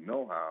knowledge and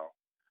know-how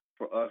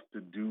for us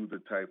to do the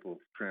type of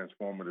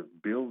transformative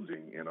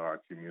building in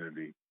our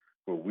community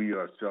where we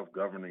are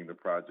self-governing the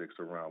projects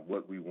around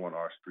what we want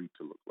our street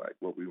to look like,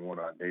 what we want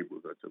our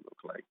neighborhood to look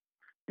like,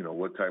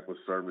 what type of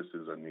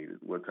services are needed,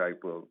 what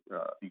type of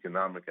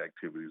economic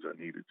activities are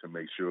needed to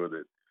make sure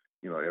that,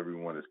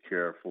 everyone is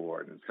cared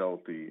for and is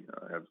healthy,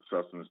 have the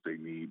sustenance they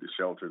need, the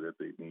shelter that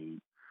they need.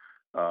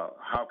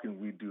 How can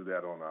we do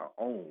that on our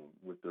own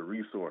with the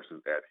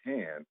resources at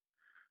hand,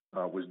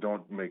 which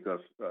don't make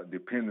us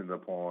dependent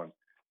upon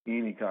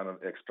any kind of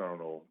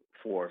external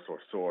force or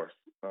source,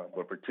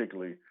 but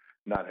particularly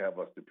not have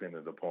us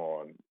dependent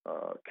upon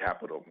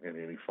capital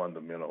in any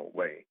fundamental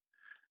way.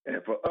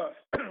 And for us,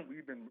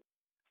 we've been,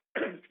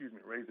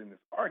 raising this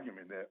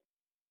argument that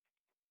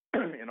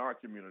in our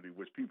community,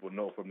 which people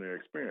know from their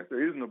experience,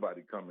 there is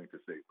nobody coming to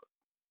save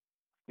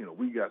us.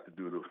 We got to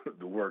do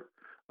the work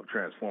of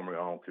transforming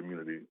our own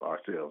community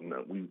ourselves.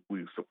 And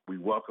we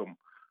welcome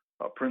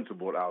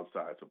principled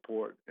outside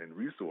support and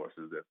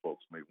resources that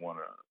folks may want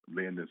to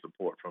lend and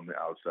support from the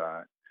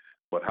outside.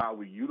 But how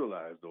we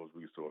utilize those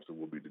resources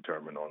will be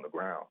determined on the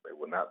ground. They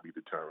will not be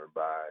determined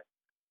by,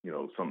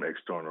 some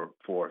external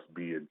force,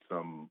 be it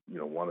some,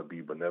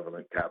 wannabe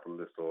benevolent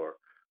capitalist or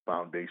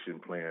foundation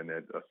playing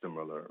a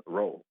similar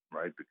role,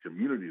 right? The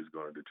community is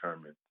going to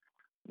determine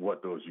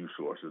what those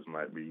resources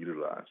might be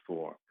utilized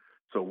for.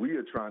 So we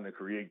are trying to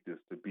create this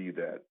to be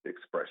that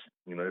expression.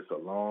 It's a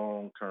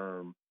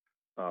long-term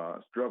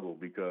struggle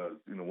because,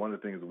 one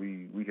of the things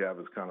we have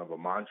is kind of a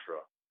mantra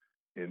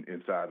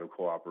inside of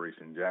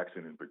Cooperation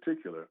Jackson in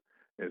particular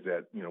is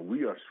that,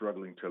 we are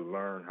struggling to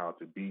learn how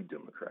to be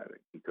democratic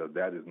because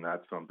that is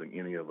not something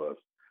any of us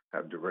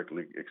have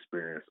directly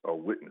experienced or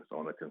witnessed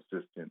on a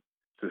consistent,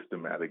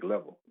 systematic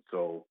level.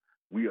 So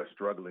we are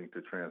struggling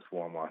to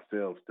transform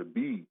ourselves to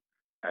be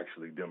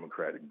actually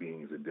democratic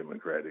beings and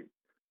democratic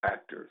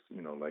actors,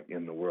 like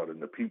in the world.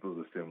 And the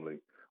People's Assembly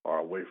are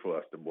a way for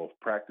us to both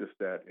practice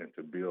that and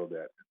to build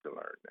that and to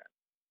learn that.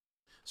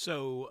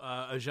 So,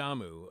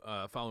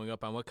 Ajamu, following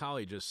up on what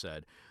Kali just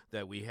said,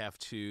 that we have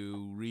to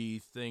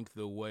rethink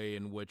the way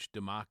in which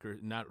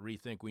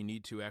we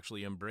need to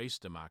actually embrace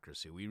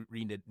democracy. We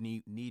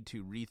need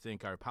to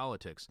rethink our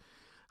politics.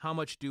 How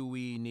much do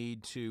we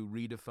need to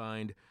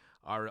redefine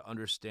our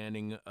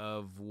understanding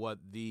of what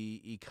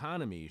the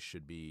economy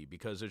should be?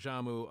 Because,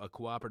 Ajamu, a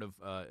cooperative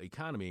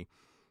economy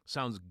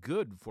sounds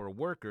good for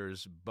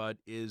workers, but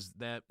is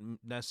that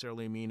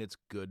necessarily mean it's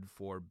good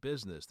for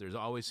business? There's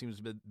always seems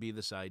to be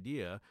this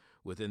idea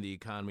within the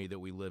economy that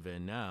we live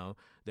in now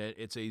that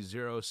it's a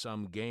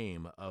zero-sum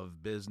game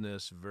of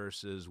business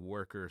versus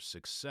worker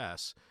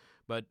success.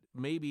 But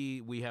maybe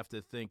we have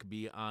to think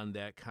beyond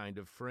that kind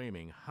of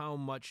framing. How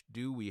much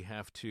do we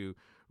have to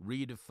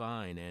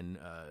redefine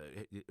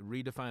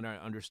our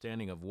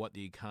understanding of what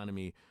the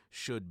economy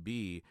should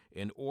be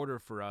in order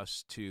for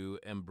us to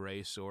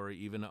embrace or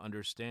even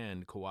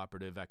understand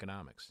cooperative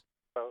economics?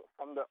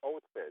 From the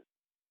outset,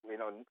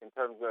 in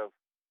terms of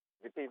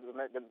the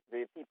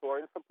people are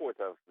in support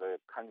of the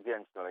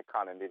conventional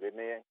economy. They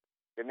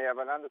may have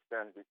an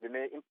understanding. They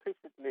may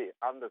implicitly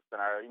understand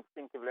or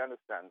instinctively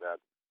understand that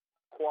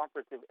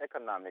cooperative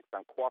economics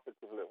and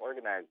cooperatively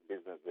organized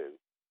businesses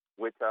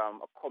with a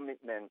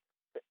commitment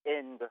to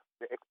end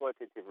the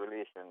exploitative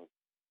relations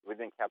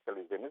within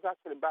capitalism is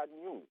actually bad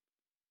news.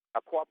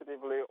 A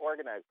cooperatively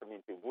organized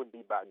community would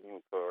be bad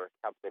news for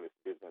capitalist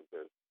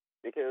businesses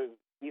because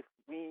if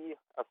we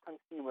as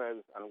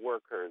consumers and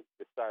workers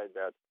decide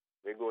that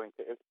we're going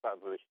to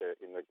establish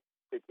in the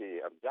city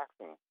of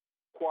Jackson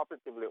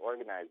cooperatively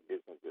organized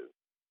businesses,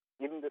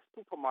 even the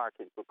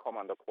supermarkets will come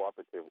under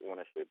cooperative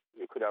ownership.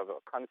 You could have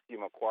a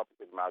consumer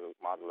cooperative model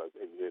as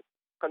exists,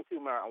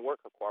 consumer and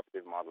worker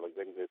cooperative model as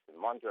exists in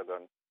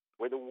Mondragon,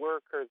 where the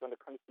workers and the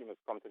consumers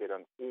come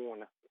together and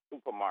own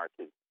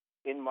supermarkets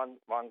in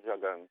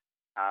Mondragon.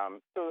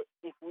 So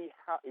if we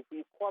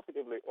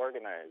cooperatively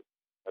organize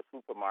a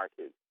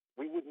supermarket,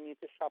 we would need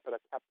to shop at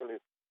a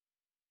capitalist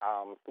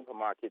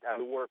supermarket,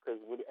 and the workers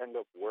would end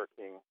up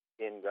working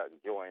in that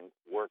joint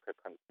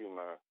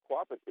worker-consumer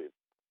cooperative.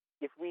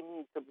 If we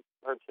need to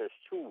purchase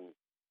shoes,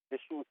 the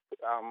shoe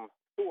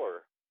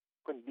store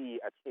could be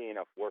a chain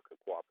of worker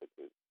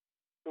cooperatives.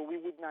 So we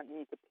would not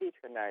need to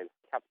patronize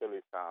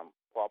capitalist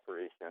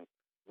corporations.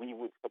 We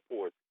would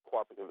support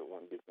cooperatively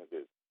owned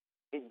businesses.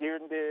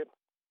 During the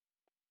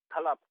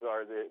collapse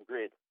or the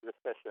Great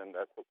Recession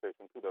that took place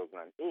in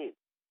 2008,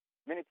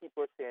 many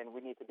people are saying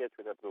we need to get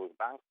rid of those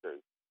banksters.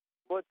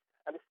 But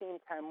at the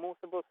same time, most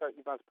of us are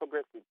even as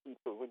progressive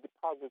people. We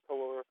deposit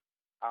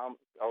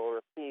our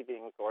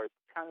savings or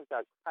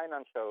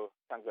financial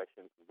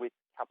transactions with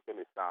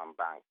capitalist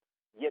banks.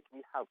 yet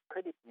we have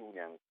credit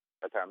unions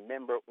that are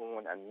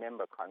member-owned and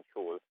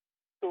member-controlled.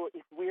 So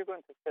if we're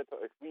going to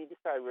if we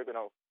decide we're going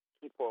to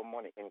keep our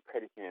money in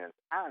credit unions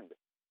and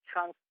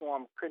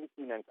transform credit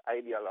unions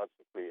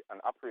ideologically and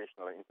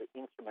operationally into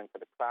instruments of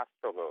the class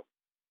struggle,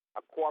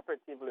 a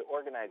cooperatively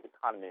organized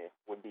economy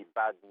would be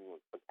bad news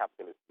for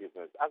capitalist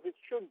business, as it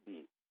should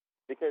be,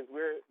 because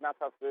we're not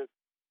of the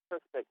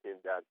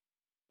perspective that,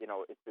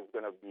 it is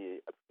going to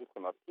be a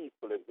system of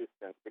peaceful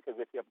existence, because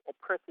if you have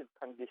oppressive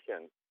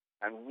conditions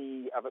and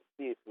we have a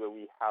space where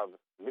we have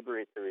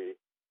liberatory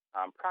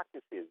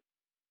practices,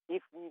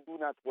 if we do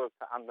not work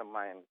to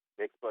undermine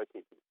the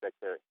exploitative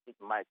sector, it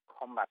might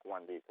come back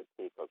one day to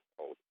take us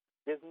out.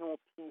 There's no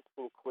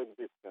peaceful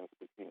coexistence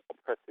between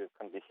oppressive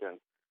conditions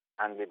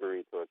and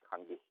liberatory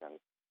conditions.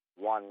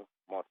 One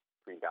must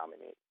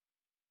predominate.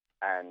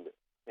 And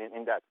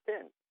in that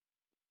sense,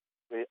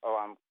 the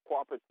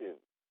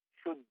cooperatives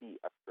should be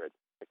a threat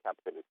to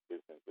capitalist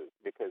businesses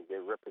because they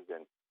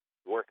represent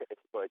worker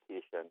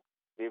exploitation.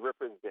 They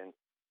represent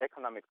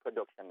economic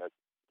production that's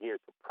geared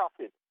to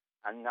profit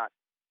and not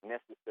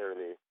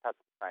necessarily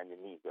satisfying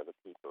the needs of the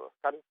people.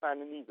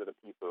 Satisfying the needs of the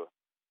people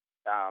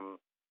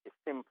is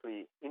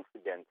simply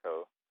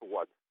incidental to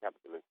what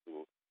capitalists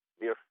do.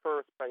 Their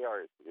first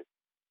priority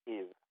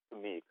is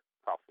to make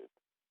profit.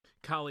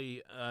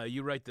 Kali,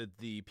 you write that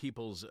the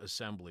People's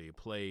Assembly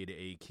played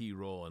a key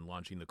role in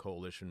launching the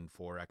Coalition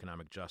for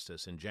Economic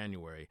Justice in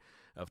January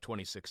of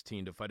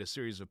 2016 to fight a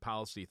series of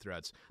policy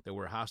threats that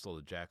were hostile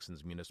to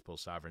Jackson's municipal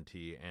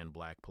sovereignty and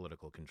black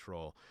political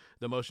control.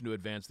 The motion to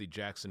advance the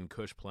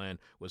Jackson-Kush plan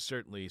was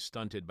certainly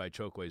stunted by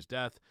Chokwe's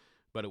death,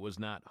 but it was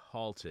not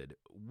halted.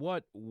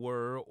 What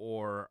were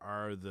or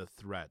are the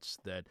threats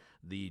that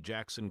the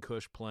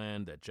Jackson-Kush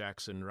plan, that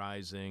Jackson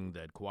Rising,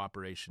 that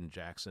Cooperation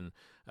Jackson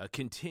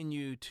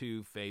continue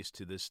to face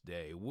to this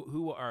day?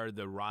 Who are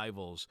the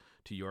rivals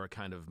to your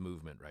kind of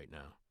movement right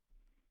now?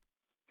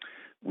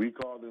 We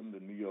call them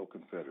the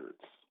Neo-Confederates.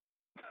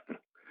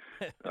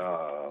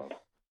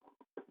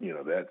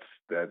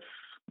 That's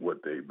what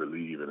they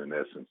believe, and in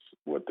essence,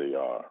 what they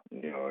are.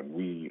 And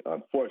we,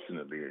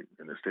 unfortunately,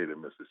 in the state of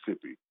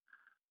Mississippi,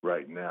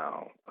 right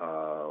now,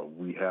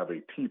 we have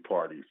a Tea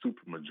Party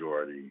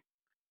supermajority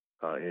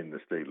in the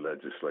state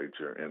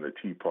legislature and a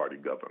Tea Party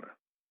governor.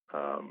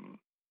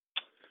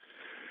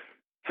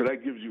 So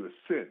that gives you a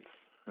sense,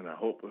 and I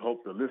hope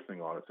the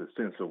listening audience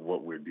a sense of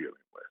what we're dealing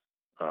with.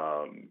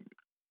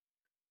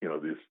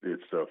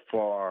 It's a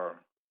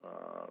far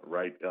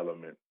right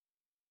element,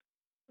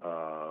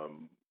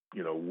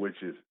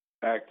 which is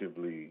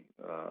actively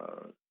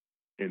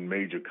in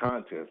major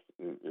contests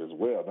as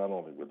well, not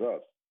only with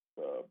us,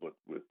 but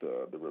with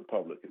the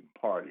Republican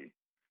Party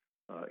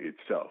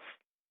itself.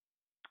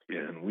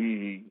 And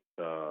we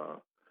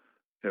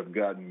have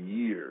gotten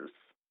years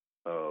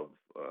of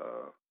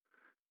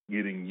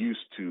getting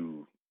used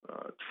to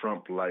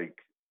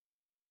Trump-like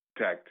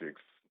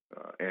tactics,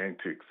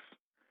 antics,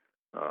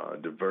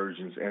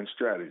 diversions, and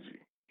strategy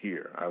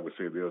here. I would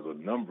say there's a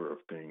number of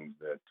things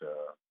that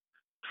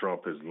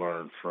Trump has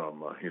learned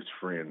from his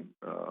friend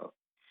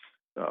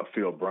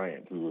Phil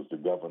Bryant, who was the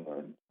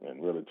governor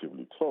and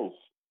relatively close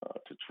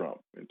to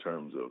Trump in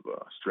terms of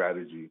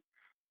strategy,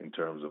 in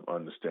terms of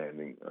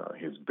understanding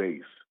his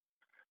base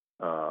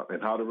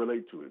and how to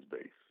relate to his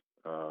base,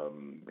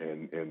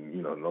 and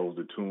knows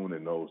the tune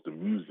and knows the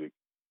music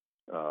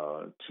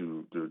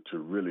to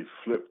really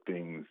flip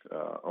things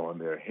on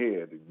their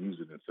head and use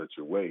it in such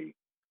a way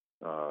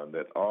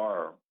that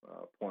our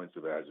points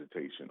of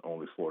agitation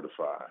only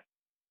fortify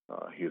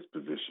his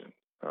position.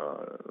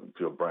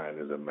 Phil Bryant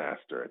is a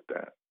master at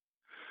that.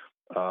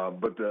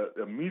 But the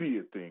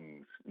immediate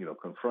things,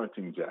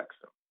 confronting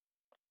Jackson,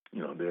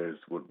 there's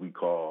what we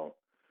call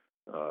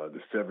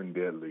the 7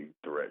 deadly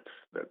threats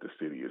that the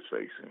city is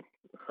facing.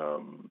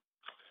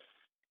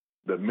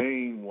 The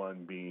main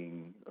one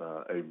being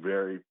a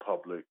very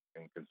public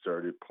and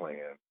concerted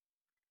plan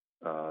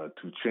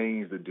to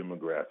change the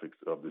demographics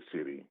of the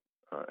city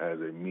as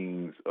a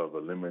means of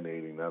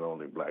eliminating not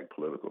only black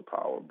political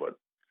power, but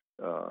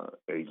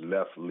a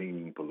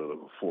left-leaning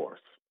political force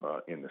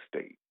in the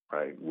state,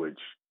 right, which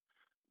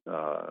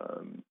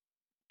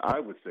I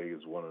would say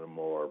is one of the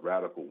more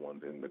radical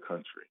ones in the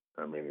country.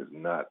 I mean, it's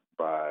not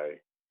by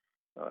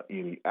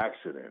any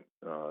accident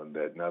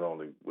that not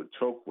only would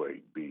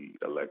Chokwe be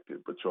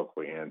elected, but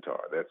Chokwe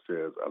Antar. That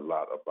says a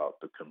lot about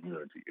the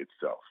community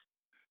itself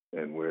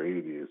and where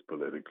it is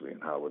politically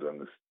and how it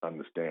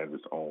understands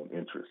its own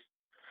interests.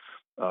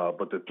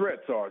 But the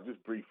threats are,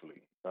 just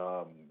briefly,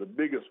 the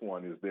biggest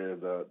one is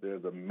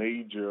there's a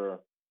major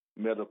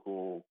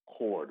medical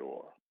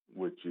corridor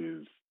which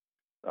is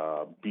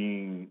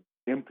being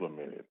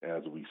implemented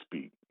as we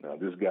speak. Now,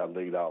 this got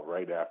laid out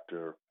right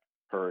after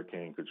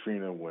Hurricane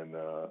Katrina, when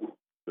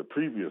the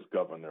previous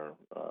governor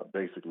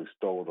basically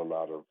stole a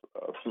lot of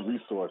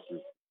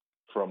resources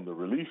from the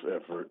relief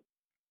effort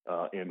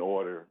in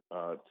order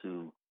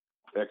to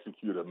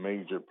execute a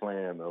major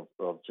plan of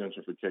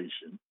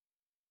gentrification,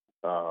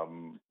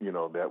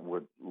 that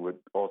would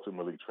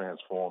ultimately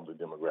transform the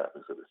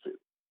demographics of the city.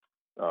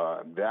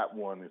 That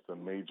one is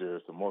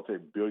it's a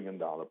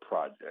multi-billion-dollar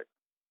project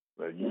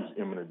that uses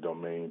eminent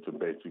domain to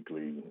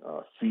basically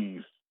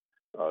seize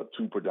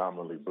two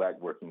predominantly black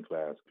working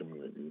class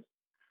communities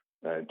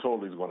and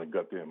totally is going to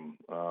gut them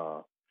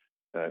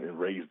and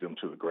raise them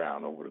to the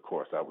ground over the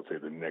course, I would say,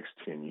 the next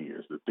 10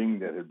 years. The thing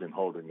that has been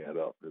holding that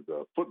up is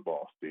a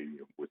football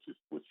stadium, which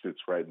sits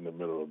right in the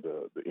middle of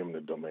the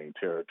eminent domain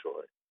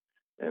territory.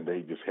 And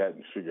they just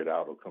hadn't figured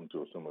out or come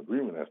to some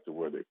agreement as to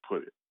where they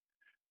put it.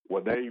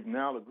 Well, they've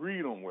now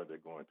agreed on where they're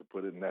going to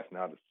put it, and that's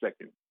now the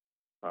second,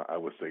 I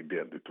would say,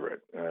 deadly threat.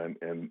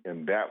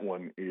 And that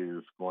one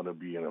is going to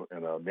be in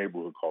a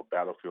neighborhood called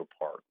Battlefield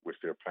Park, which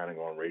they're planning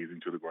on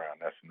razing to the ground.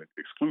 That's an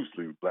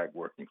exclusively black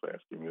working class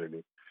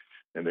community.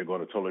 And they're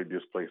going to totally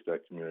displace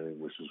that community,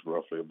 which is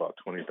roughly about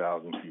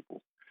 20,000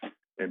 people,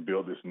 and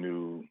build this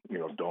new,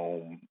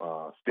 dome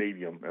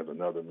stadium as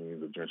another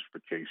means of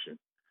gentrification.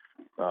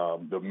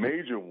 The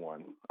major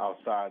one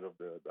outside of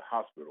the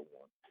hospital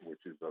one,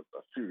 which is a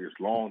serious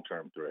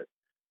long-term threat,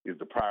 is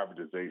the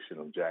privatization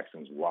of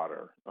Jackson's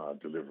water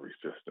delivery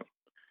system.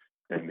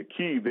 And the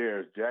key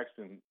there is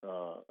Jackson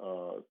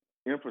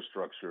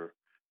infrastructure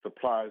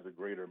supplies the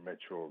greater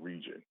metro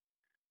region.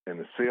 And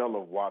the sale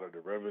of water, the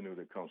revenue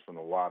that comes from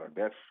the water,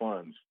 that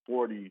funds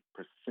 40%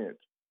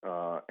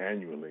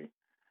 annually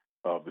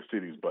of the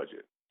city's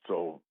budget.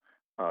 So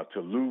to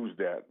lose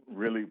that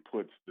really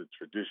puts the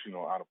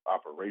traditional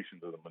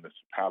operations of the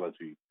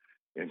municipality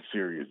in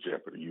serious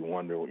jeopardy. You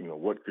wonder,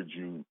 what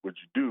you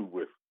do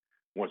with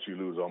once you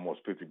lose almost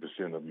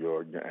 50% of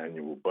your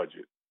annual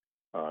budget.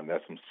 And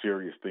that's some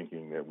serious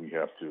thinking that we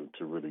have to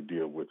really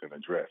deal with and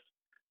address.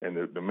 And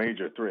the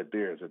major threat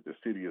there is that the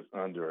city is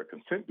under a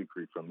consent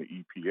decree from the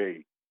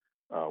EPA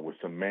with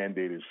some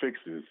mandated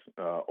fixes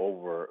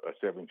over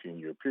a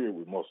 17-year period,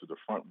 with most of the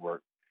front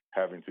work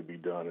having to be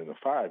done in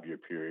a 5-year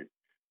period.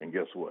 And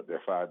guess what?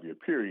 That 5-year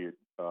period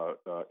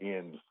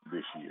ends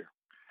this year.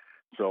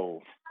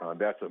 So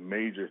that's a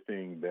major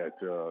thing that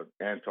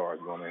Antar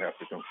is going to have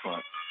to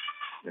confront.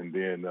 And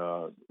then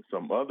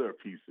some other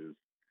pieces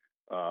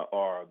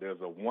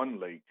there's a One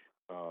Lake,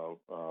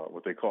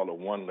 what they call a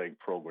One Lake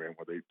program,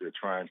 where they're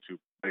trying to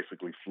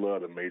basically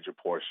flood a major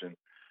portion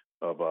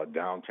of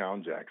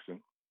downtown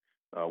Jackson,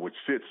 which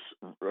sits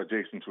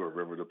adjacent to a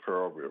river, the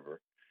Pearl River.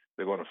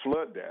 They're going to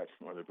flood that,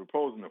 or they're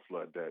proposing to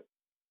flood that,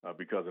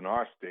 because in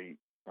our state,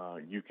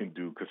 you can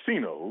do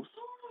casinos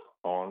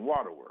on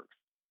waterworks,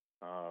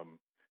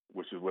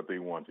 which is what they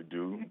want to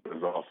do.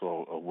 There's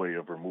also a way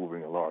of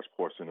removing a large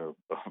portion of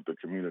the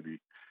community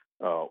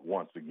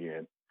once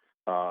again.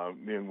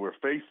 Then we're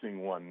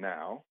facing one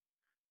now,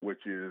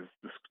 which is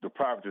the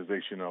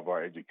privatization of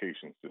our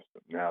education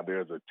system. Now,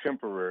 there's a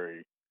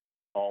temporary,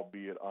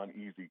 albeit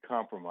uneasy,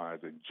 compromise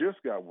that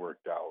just got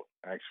worked out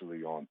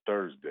actually on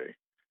Thursday.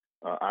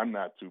 I'm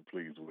not too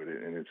pleased with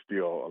it, and it's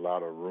still a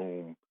lot of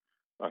room,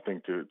 I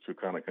think, to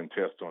kind of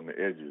contest on the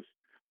edges.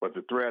 But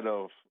the threat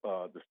of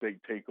the state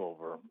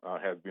takeover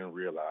has been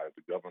realized.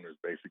 The governor's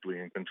basically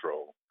in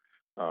control,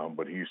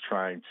 but he's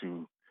trying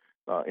to,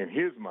 in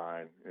his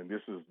mind, and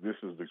this is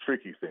the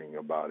tricky thing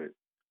about it,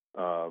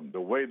 the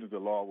way that the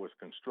law was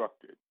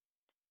constructed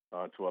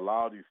to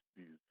allow these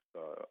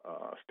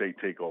state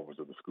takeovers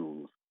of the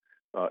schools,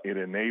 it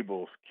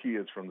enables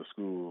kids from the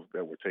schools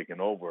that were taken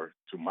over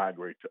to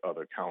migrate to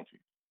other counties.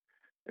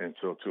 And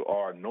so to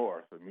our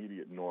north,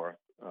 immediate north,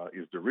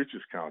 is the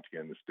richest county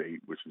in the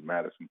state, which is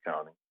Madison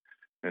County.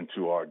 And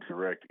to our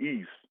direct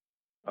east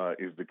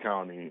is the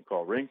county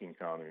called Rankin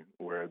County,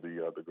 where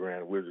the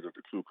Grand Wizard of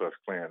the Ku Klux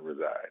Klan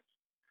resides.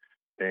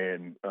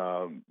 And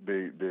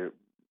there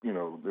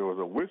was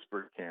a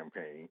whispered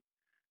campaign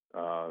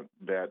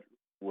that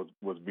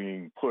was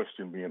being pushed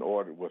and being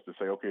ordered, was to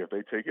say, okay, if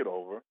they take it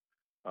over,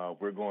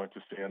 we're going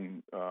to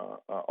send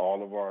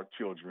all of our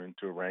children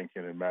to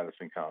Rankin and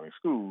Madison County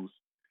schools.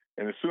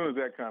 And as soon as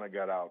that kind of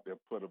got out, they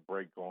put a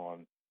break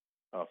on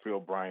Phil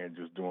Bryant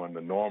just doing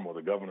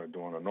the governor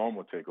doing a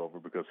normal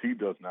takeover, because he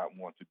does not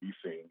want to be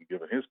seen,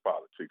 given his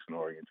politics and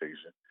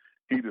orientation,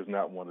 he does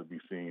not want to be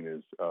seen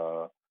as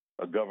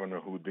a governor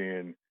who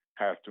then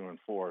has to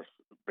enforce,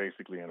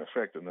 basically, in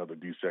effect, another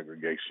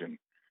desegregation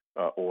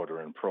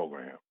order and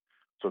program.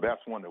 So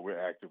that's one that we're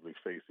actively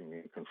facing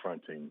and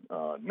confronting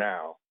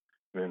now.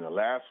 And then the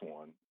last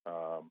one,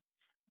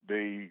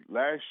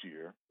 last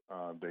year,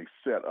 they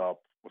set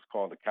up what's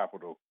called the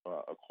Capital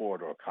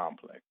Corridor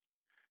Complex.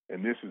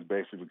 And this is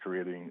basically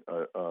creating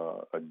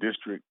a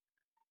district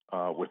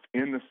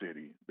within the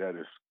city that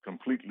is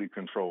completely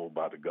controlled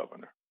by the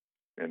governor.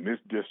 And this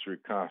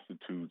district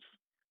constitutes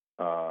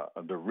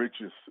the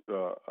richest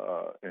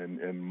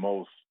and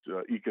most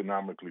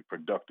economically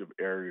productive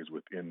areas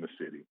within the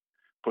city,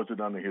 puts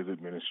it under his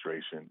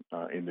administration.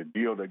 And the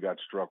deal that got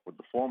struck with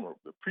the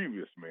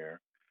previous mayor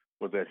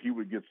was that he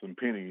would get some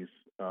pennies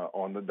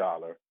on the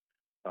dollar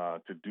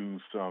to do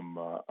some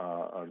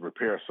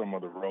repair some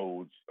of the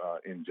roads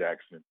in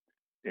Jackson.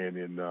 And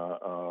in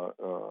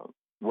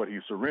what he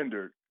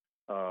surrendered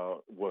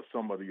was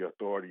some of the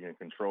authority and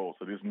control.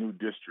 So this new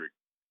district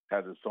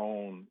has its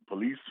own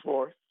police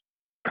force.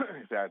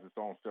 It has its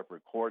own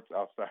separate courts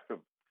outside of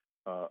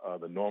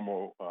the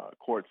normal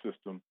court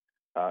system,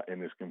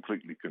 and is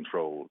completely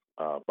controlled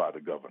by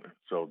the governor.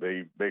 So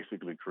they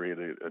basically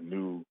created a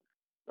new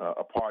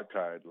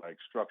apartheid-like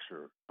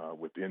structure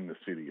within the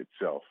city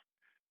itself.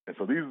 And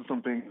so these are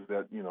some things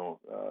that,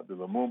 the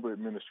Lumumba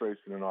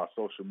administration and our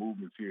social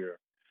movements here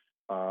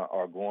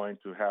are going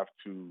to have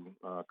to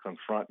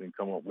confront and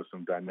come up with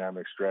some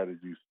dynamic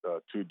strategies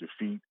to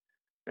defeat.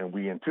 And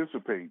we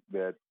anticipate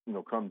that,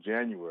 come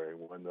January,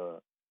 when the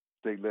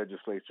state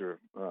legislature,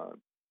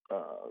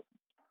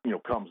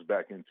 comes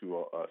back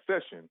into a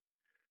session,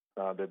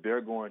 that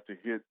they're going to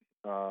hit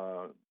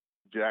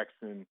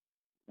Jackson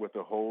with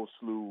a whole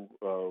slew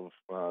of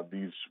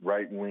these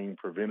right-wing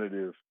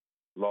preventative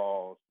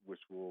laws, which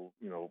will,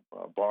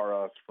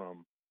 bar us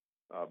from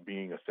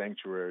being a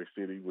sanctuary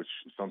city, which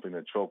is something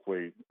that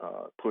Chokwe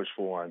pushed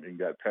for and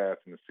got passed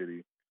in the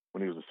city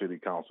when he was a city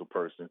council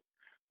person.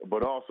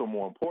 But also,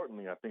 more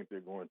importantly, I think they're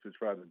going to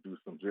try to do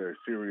some very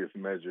serious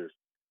measures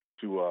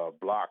to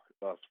block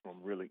us from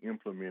really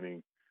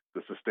implementing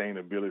the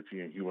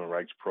sustainability and human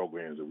rights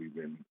programs that we've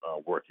been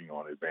working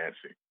on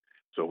advancing.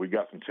 So we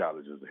got some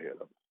challenges ahead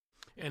of us.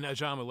 And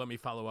Ajamu, let me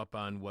follow up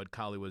on what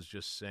Kali was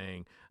just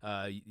saying.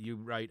 You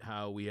write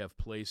how we have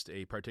placed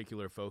a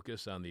particular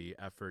focus on the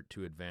effort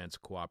to advance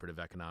cooperative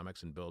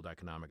economics and build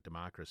economic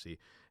democracy.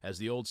 As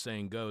the old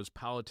saying goes,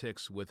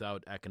 politics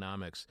without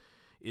economics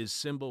is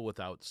symbol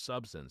without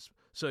substance.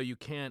 So you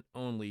can't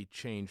only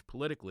change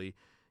politically,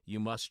 you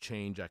must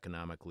change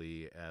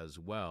economically as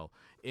well.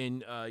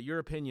 In your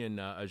opinion,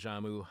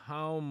 Ajamu,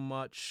 how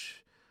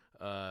much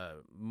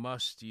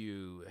must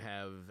you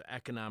have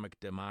economic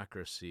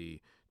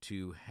democracy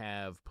to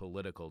have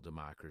political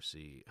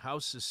democracy? How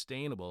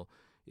sustainable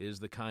is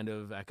the kind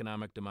of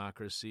economic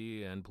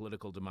democracy and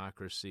political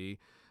democracy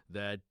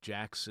that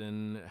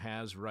Jackson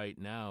has right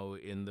now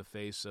in the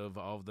face of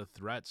all of the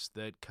threats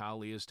that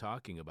Kali is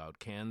talking about?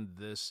 Can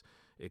this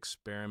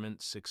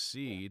experiment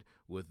succeed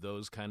with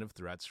those kind of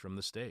threats from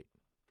the state?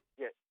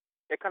 Yes,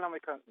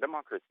 economic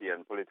democracy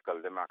and political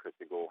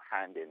democracy go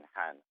hand in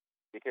hand,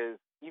 because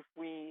if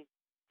we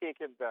take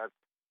it that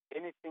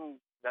anything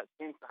that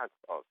impacts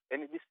us,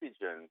 any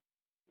decision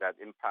that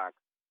impacts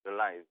the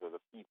lives of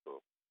the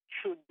people,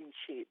 should be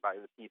shaped by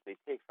the people.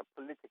 It takes a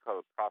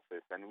political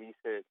process, and we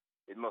say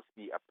it must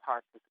be a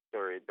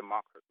participatory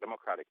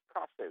democratic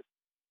process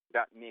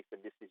that makes a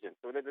decision.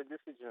 So that the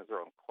decisions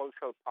around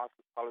cultural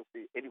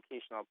policy,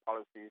 educational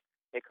policy,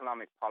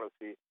 economic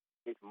policy,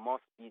 it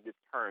must be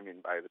determined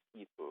by the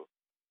people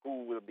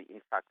who will be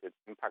impacted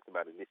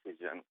by the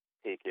decision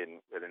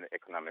taken within the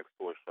economic,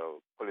 social,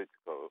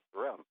 political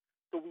realm.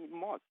 So we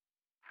must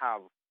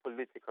have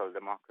political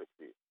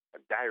democracy, a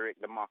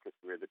direct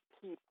democracy where the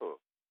people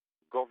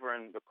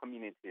govern the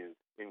communities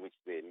in which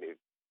they live.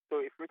 So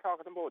if we're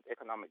talking about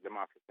economic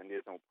democracy and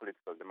there's no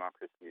political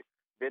democracy,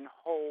 then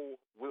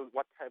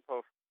what type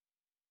of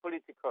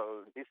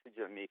political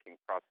decision-making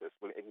process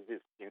will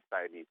exist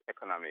inside these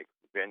economic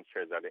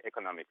ventures or the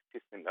economic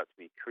system that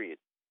we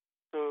create?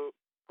 So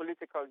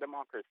political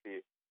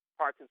democracy,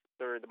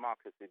 participatory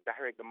democracy,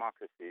 direct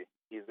democracy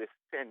is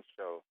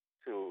essential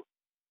to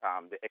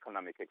the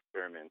economic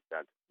experiments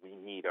that we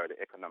need, or the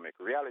economic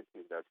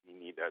realities that we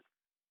need that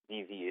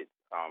deviate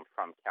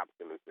from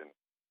capitalism.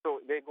 So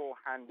they go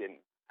hand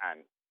in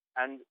hand.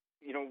 And,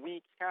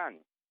 we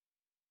can,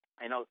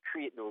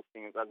 create those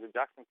things as the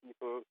Jackson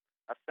People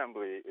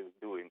Assembly is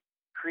doing,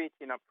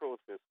 creating a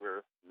process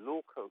where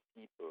local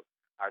people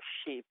are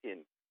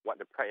shaping what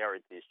the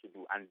priorities should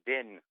do, and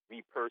then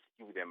we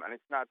pursue them. And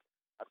it's not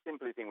a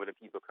simple thing where the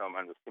people come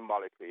and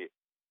symbolically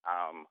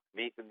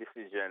make the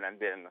decision and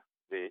then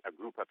a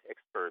group of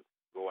experts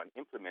go and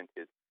implement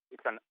it.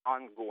 It's an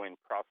ongoing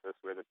process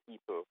where the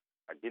people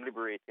are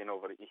deliberating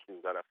over the issues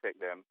that affect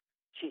them,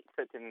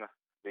 setting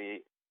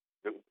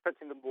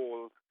the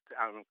goals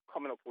and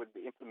coming up with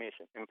the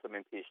implementation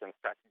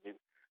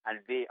strategies, and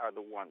they are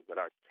the ones that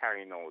are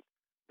carrying out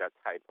that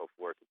type of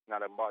work. It's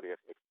not a body of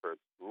experts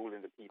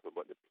ruling the people,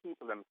 but the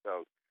people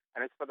themselves.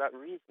 And it's for that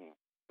reason,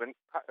 when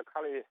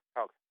Kali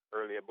talked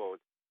earlier about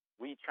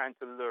we trying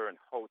to learn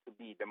how to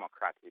be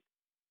democratic,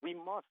 we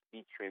must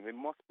be trained. We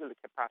must build the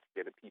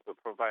capacity of the people,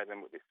 provide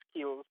them with the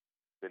skills,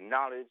 the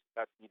knowledge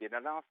that's needed,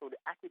 and also the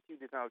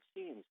attitudinal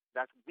change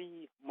that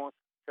we must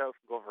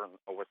self-govern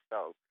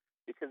ourselves.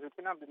 Because we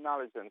can have the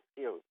knowledge and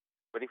skills,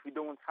 but if we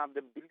don't have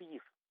the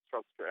belief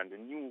structure and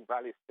the new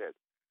value set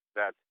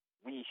that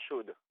we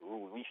should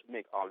rule, we should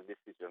make all the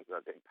decisions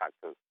that impact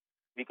us,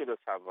 we could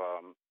just have a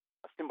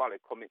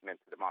symbolic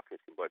commitment to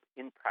democracy, but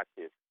in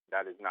practice,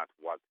 that is not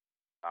what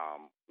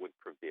would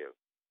prevail.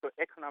 So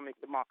economic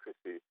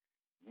democracy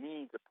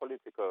needs a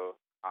political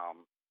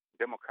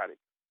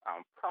democratic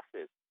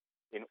process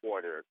in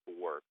order to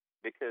work,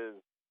 because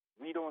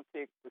we don't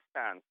take the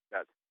stance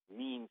that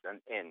means and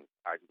ends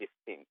are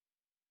distinct.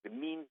 The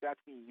means that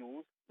we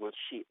use will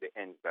shape the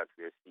ends that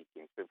we're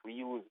seeking. So if we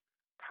use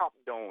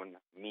top-down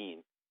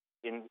means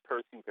in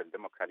pursuit of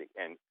democratic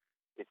ends,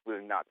 it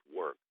will not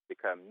work,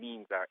 because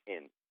means are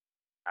ends,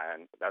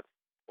 and that's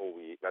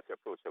the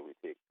approach that we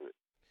take to it.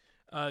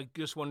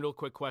 Just one real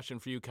quick question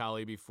for you,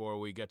 Kali, before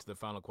we get to the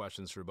final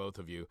questions for both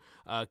of you.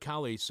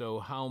 Kali, so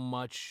how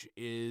much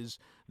is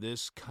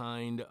this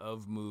kind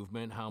of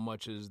movement, how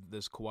much is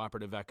this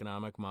cooperative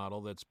economic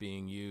model that's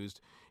being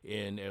used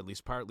at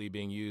least partly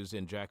being used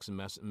in Jackson,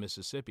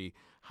 Mississippi,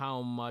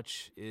 how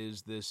much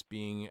is this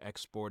being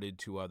exported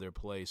to other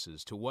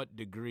places? To what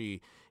degree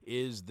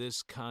is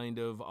this kind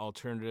of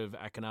alternative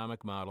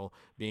economic model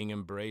being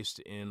embraced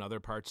in other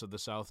parts of the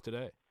South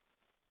today?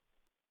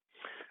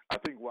 I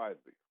think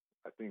widely.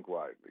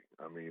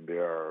 I mean,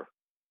 there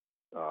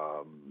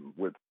are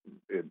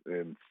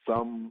in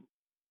some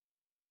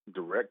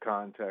direct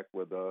contact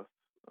with us,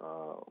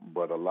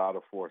 but a lot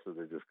of forces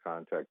that just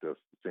contact us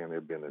saying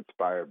they've been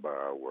inspired by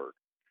our work.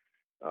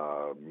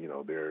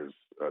 There's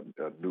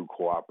a new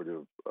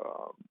cooperative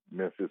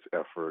Memphis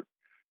effort.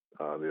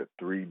 There are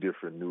 3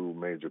 different new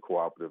major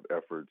cooperative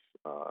efforts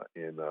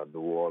in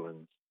New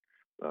Orleans.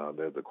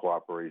 There's a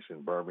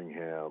cooperation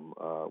Birmingham,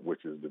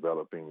 which is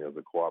developing. There's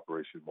a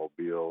cooperation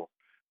Mobile,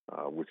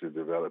 which is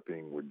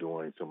developing. We're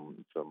doing some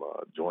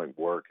joint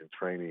work and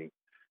training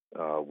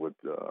with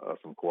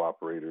some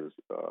cooperators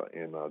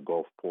in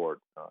Gulfport,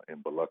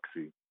 in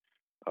Biloxi,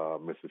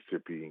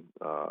 Mississippi.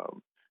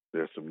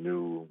 There's some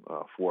new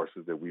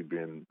forces that we've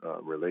been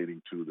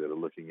relating to that are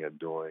looking at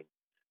doing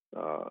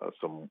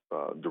some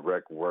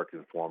direct work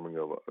in forming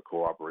of a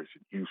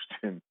cooperation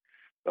Houston.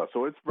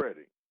 So it's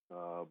spreading,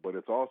 but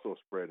it's also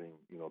spreading,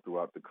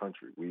 throughout the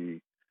country.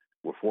 We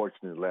were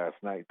fortunate last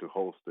night to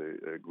host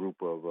a group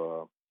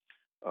of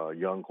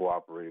young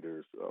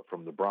cooperators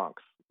from the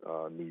Bronx,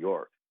 New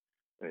York,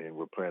 and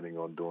we're planning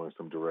on doing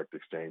some direct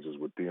exchanges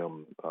with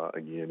them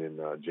again in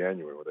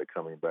January, when they're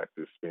coming back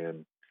to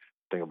spend,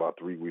 I think, about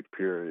 3-week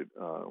period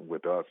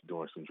with us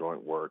doing some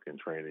joint work and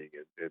training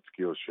and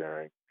skill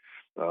sharing.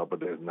 But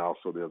there's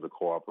a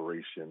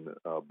cooperation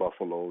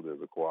Buffalo.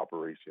 There's a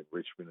cooperation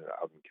Richmond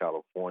out in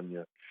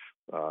California.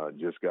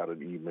 Just got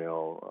an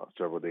email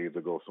several days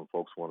ago. Some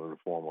folks wanted to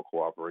form a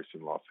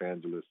cooperation Los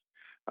Angeles.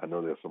 I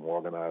know there's some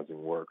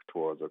organizing work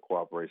towards a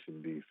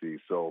cooperation DC.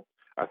 So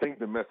I think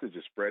the message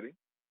is spreading,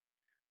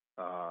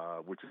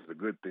 which is a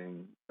good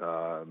thing.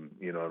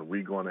 And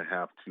we're going to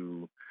have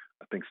to,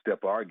 I think,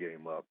 step our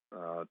game up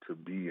to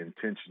be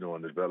intentional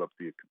and develop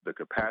the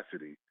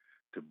capacity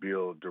to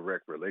build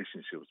direct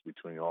relationships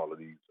between all of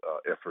these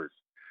efforts.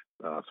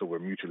 So we're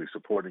mutually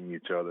supporting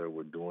each other.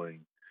 We're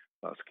doing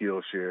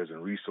skill shares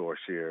and resource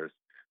shares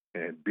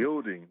and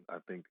building, I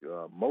think,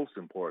 most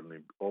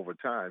importantly, over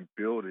time,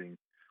 building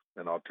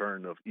an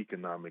alternative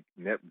economic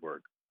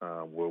network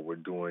where we're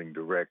doing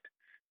direct,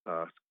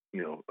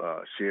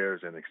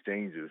 shares and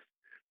exchanges,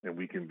 and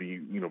we can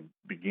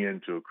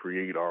begin to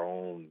create our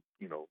own,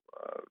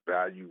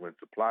 value and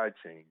supply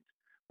chains,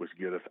 which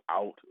get us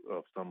out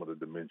of some of the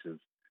dimensions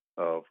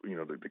of,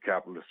 the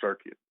capitalist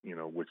circuit,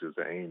 which is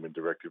the aim and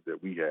directive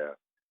that we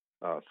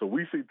have. So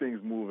we see things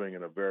moving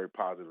in a very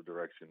positive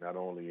direction, not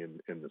only in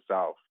the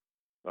South,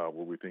 where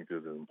we think this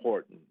is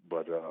important,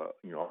 but, all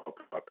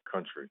throughout the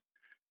country.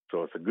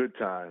 So it's a good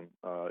time,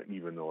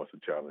 even though it's a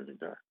challenging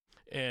time.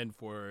 And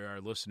for our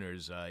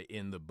listeners,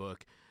 in the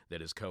book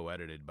that is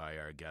co-edited by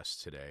our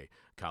guests today,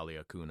 Kali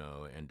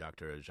Akuno and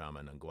Dr.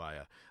 Ajama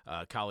Nangwaya,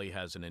 Kali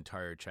has an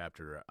entire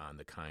chapter on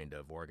the kind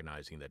of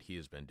organizing that he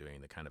has been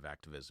doing, the kind of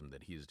activism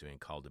that he is doing,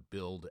 called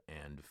Build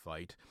and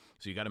Fight.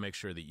 So you got to make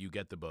sure that you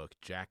get the book,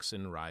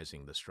 Jackson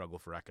Rising, The Struggle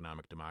for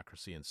Economic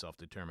Democracy and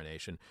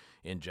Self-Determination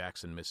in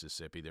Jackson,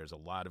 Mississippi. There's a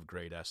lot of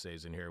great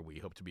essays in here. We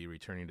hope to be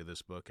returning to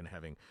this book and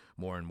having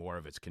more and more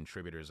of its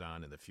contributors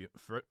on in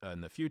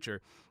the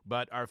future.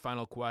 But our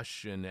final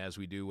question, as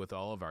we do with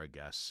all of our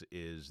guests,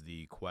 is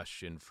the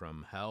question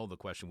from hell, the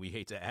question we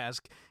hate to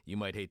ask. You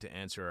might hate to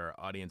answer. Our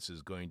audience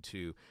is going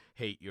to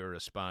hate your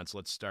response.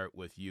 Let's start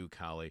with you,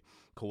 Kali.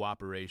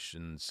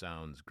 Cooperation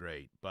sounds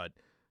great, but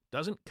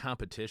doesn't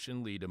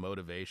competition lead to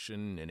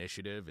motivation,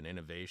 initiative, and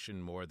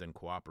innovation more than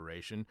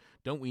cooperation?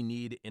 Don't we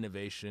need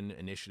innovation,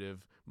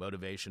 initiative,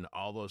 motivation,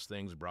 all those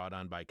things brought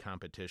on by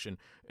competition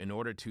in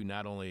order to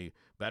not only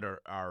better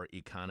our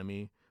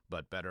economy,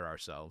 but better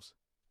ourselves?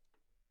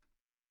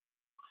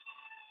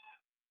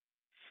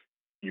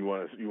 You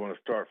want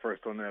to start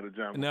first on that,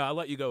 Ajama? No, I'll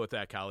let you go with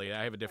that, Kali.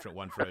 I have a different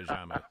one for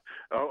Ajama.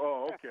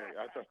 Okay.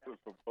 I thought it was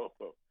for both.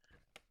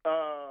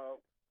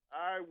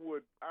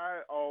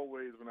 I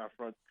always, when I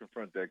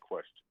confront that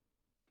question,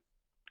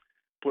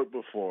 put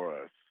before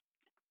us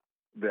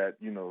that,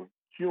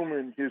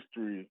 human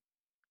history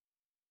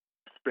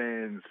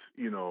spans,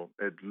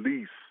 at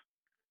least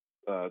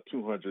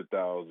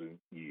 200,000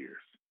 years,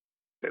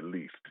 at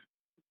least.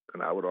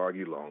 And I would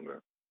argue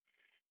longer.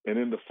 And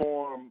in the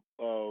form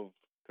of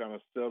kind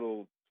of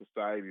settled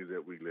society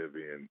that we live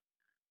in,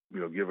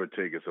 give or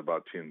take, it's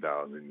about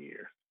 10,000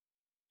 years.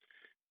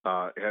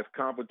 Has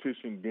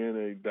competition been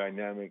a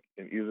dynamic,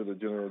 and is it a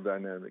general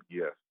dynamic?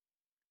 Yes.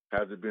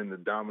 Has it been the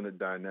dominant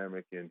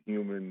dynamic in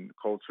human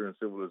culture and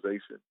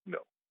civilization? No.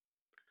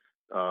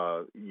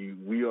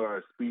 We are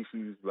a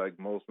species, like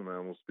most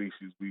mammal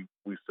species, we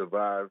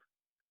survive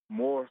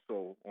more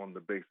so on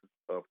the basis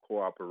of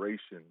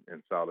cooperation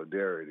and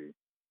solidarity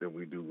than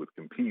we do with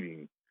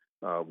competing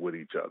with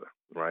each other,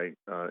 right?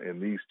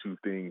 And these two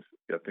things,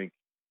 I think,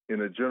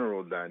 in a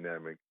general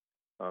dynamic,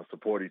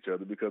 support each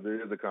other because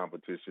there is a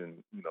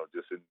competition,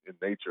 just in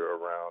nature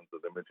around the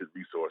limited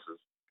resources.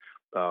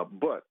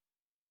 But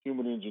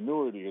human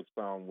ingenuity has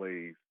found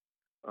ways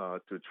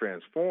to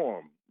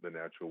transform the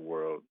natural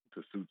world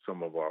to suit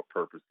some of our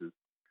purposes,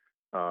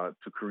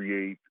 to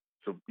create,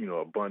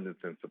 abundance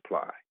and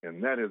supply.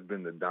 And that has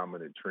been the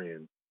dominant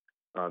trend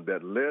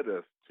that led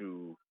us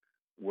to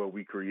where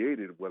we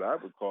created what I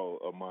would call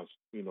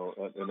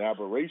an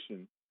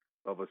aberration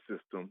of a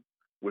system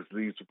which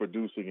leads to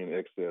producing in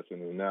excess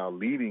and is now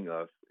leading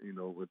us,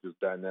 with this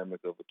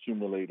dynamic of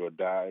accumulate or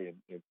die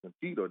and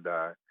compete or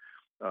die,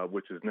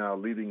 which is now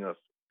leading us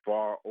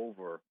far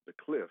over the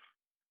cliff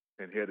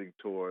and heading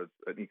towards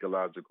an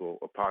ecological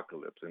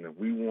apocalypse. And if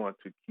we want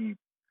to keep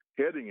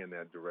heading in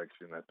that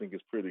direction, I think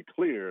it's pretty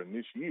clear. And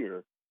this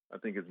year, I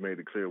think it's made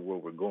it clear where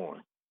we're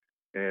going.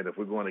 And if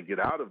we're going to get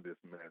out of this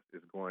mess,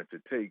 it's going to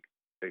take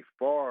a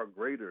far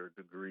greater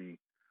degree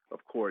of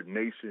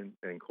coordination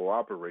and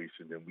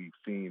cooperation than we've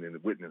seen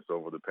and witnessed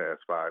over the past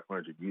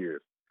 500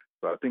 years.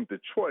 So I think the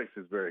choice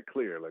is very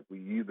clear. Like we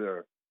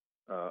either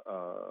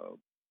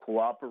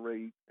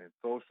cooperate and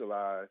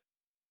socialize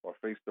or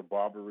face the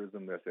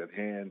barbarism that's at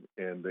hand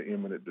and the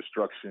imminent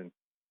destruction,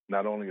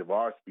 not only of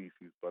our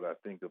species, but I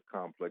think of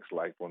complex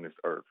life on this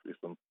earth. It's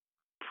some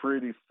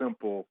pretty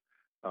simple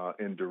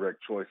and direct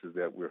choices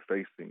that we're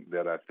facing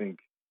that I think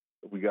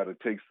we got to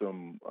take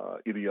some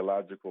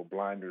ideological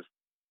blinders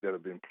that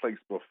have been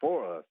placed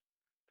before us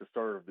to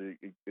serve the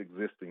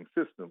existing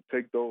system,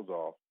 take those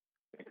off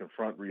and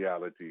confront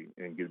reality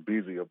and get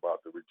busy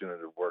about the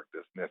regenerative work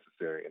that's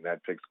necessary, and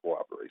that takes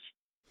cooperation.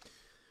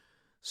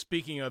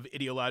 Speaking of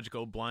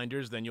ideological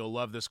blinders, then you'll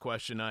love this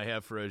question I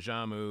have for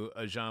Ajamu.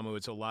 Ajamu,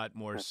 it's a lot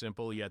more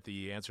simple, yet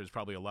the answer is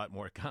probably a lot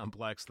more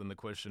complex than the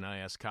question I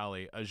asked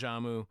Kali.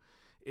 Ajamu,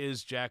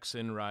 is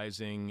Jackson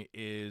Rising,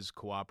 is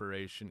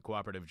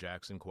Cooperative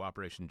Jackson,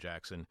 Cooperation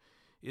Jackson,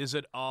 is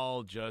it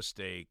all just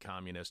a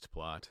communist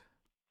plot?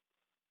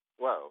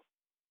 Well,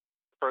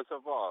 first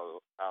of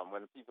all,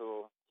 when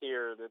people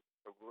hear the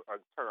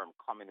term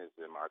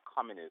communism or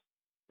communist,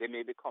 they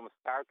may become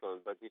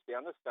startled, but if they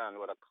understand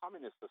what a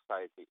communist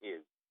society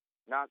is,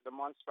 not the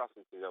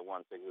monstrosity that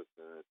once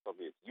existed in the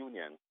Soviet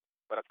Union,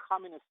 but a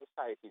communist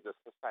society is a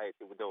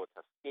society without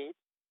a state,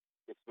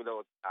 it's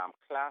without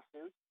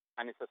classes,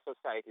 and it's a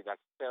society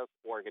that's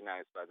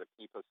self-organized by the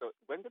people. So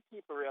when the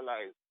people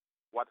realize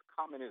what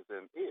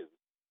communism is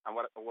and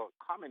what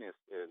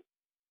communist is,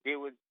 they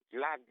would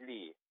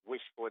gladly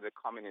wish for the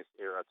communist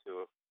era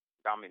to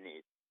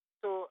dominate.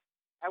 So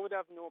I would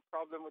have no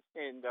problem with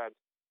saying that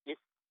if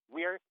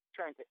we're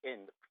trying to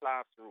end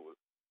class rule,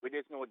 where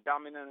there's no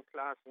dominant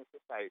class in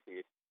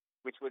society,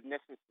 which would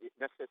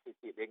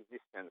necessitate the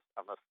existence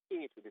of a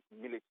state with its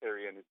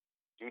military and its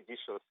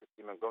judicial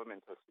system and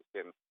governmental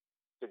system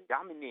to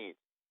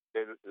dominate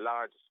the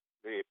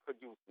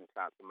producing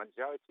class, the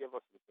majority of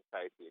us in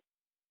society,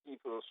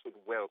 people should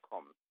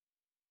welcome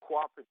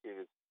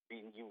cooperatives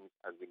being used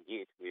as a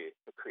gateway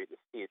to create a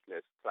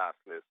stateless,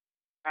 classless,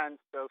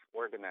 and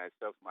self-organized,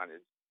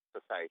 self-managed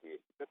society,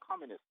 the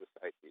communist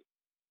society.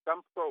 So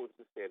I'm proud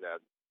to say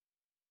that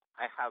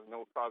I have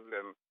no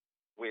problem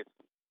with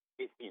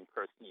it being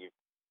perceived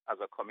as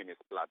a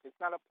communist plot. It's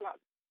not a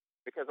plot,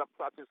 because a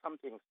plot is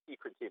something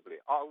secretively.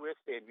 All we're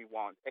saying, we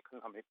want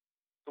economic,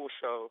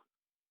 social,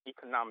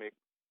 economic,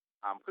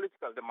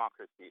 political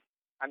democracy,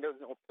 and there's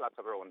no plot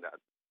around that.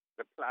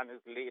 The plan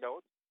is laid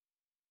out.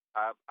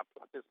 A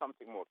plot is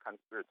something more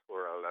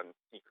conspiratorial and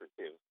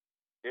secretive.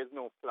 There's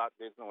no plot,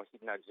 there's no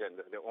hidden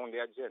agenda. The only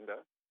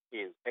agenda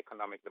is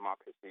economic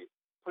democracy,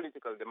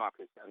 political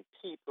democracy, and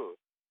people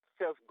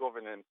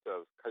self-govern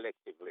themselves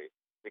collectively,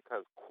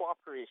 because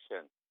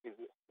cooperation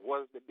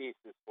was the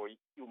basis for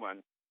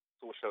human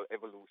social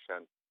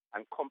evolution,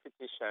 and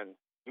competition,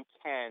 you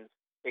can't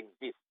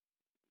exist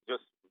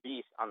just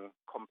based on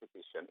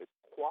competition. It's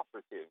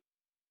cooperative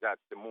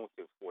that's the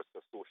motive force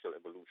for social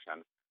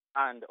evolution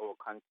and our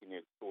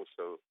continued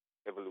social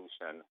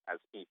evolution as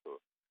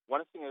people.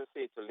 One thing I'll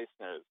say to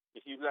listeners,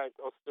 if you'd like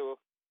us to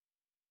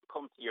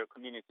come to your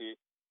community,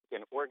 you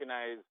can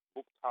organize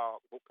book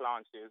talk, book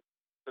launches,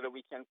 so that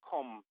we can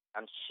come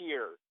and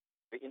share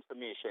the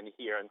information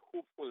here, and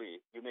hopefully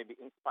you may be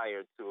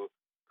inspired to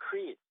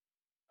create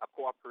a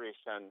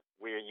cooperation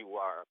where you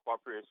are, a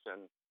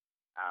cooperation,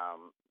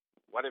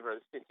 whatever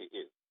the city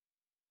is,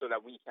 so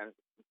that we can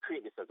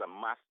create this as a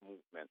mass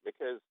movement,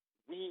 because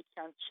we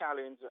can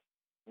challenge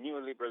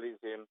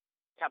neoliberalism,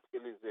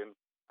 capitalism,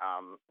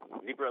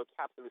 liberal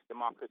capitalist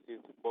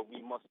democracies, but we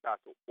must start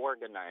to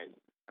organize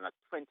on a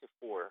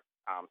 24/7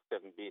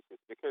 basis,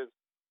 because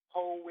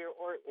how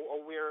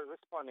we're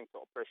responding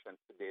to oppression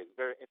today is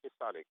very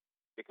episodic,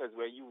 because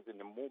we're using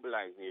the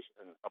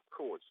mobilization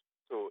approach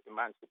to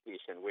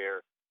emancipation,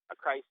 where a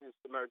crisis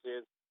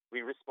emerges,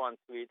 we respond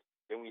to it,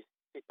 then we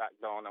sit back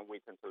down and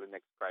wait until the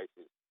next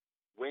crisis.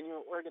 When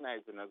you're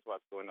organizing, as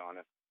what's going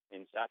on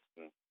in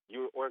Jackson,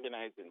 you're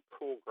organizing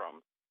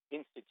programs,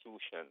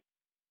 institutions,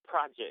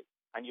 projects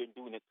and you're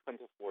doing it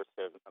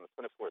 24/7 on a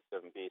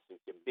 24/7 basis.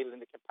 You're building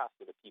the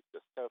capacity of people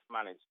to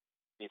self-manage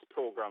these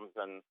programs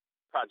and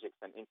projects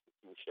and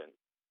institutions.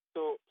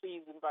 So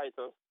please invite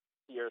us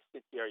to your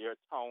city or your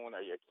town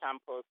or your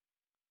campus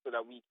so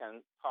that we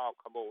can talk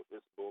about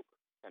this book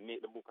and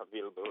make the book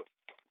available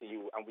to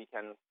you, and we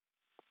can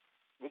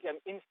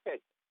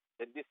infect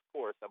the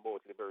discourse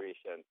about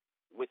liberation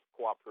with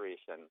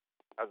cooperation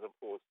as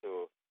opposed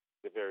to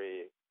the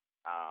very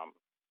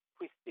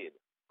twisted,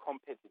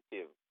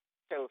 competitive,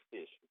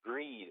 selfish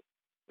greed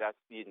that's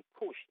being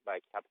pushed by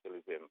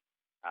capitalism.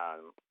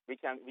 We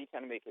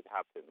can make it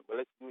happen. But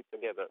let's do it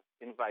together.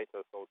 Invite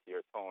us out to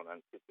your town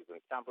and cities and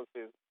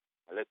campuses,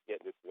 and let's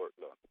get this work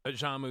done.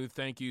 Ajamu,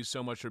 thank you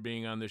so much for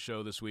being on the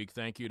show this week.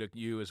 Thank you to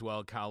you as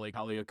well. Kali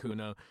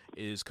Akuno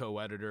is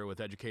co-editor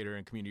with educator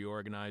and community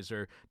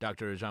organizer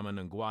Dr. Ajamu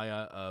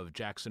Nangwaya of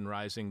Jackson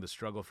Rising, The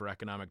Struggle for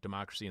Economic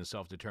Democracy and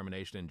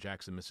Self-Determination in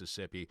Jackson,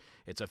 Mississippi.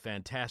 It's a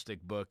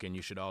fantastic book, and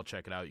you should all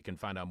check it out. You can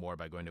find out more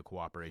by going to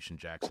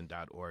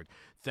cooperationjackson.org.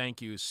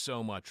 Thank you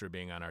so much for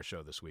being on our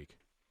show this week.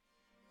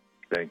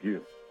 Thank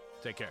you.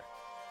 Take care.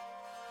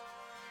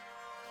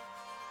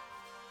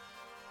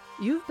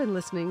 You've been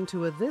listening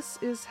to a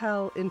This Is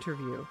Hell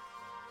interview.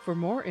 For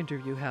more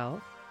Interview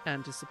Hell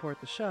and to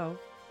support the show,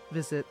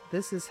 visit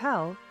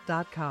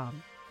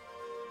thisishell.com.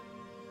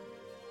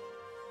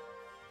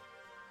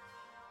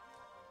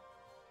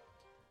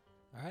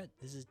 All right,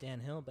 this is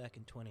Dan Hill back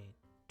in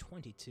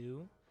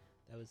 2022.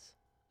 That was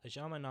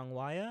Ajamu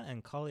Nangwaya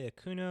and Kali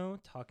Akuno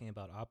talking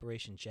about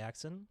Operation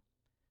Jackson.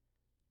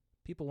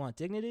 People want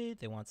dignity,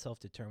 they want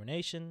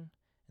self-determination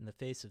in the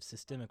face of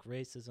systemic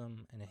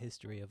racism and a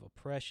history of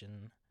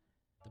oppression.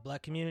 The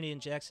black community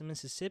in Jackson,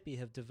 Mississippi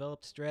have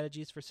developed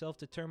strategies for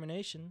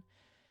self-determination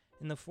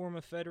in the form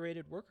of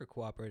federated worker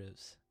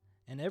cooperatives,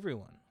 and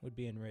everyone would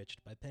be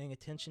enriched by paying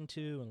attention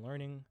to and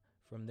learning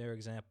from their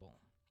example.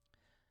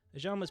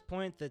 Ajamu's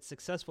point that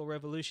successful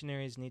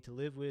revolutionaries need to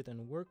live with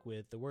and work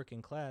with the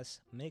working class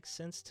makes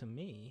sense to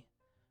me.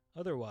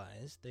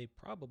 Otherwise, they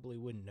probably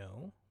wouldn't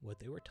know what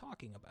they were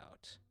talking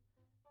about.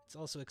 It's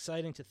also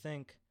exciting to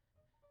think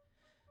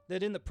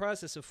that in the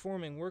process of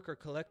forming worker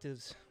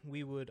collectives,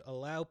 we would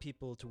allow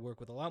people to work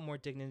with a lot more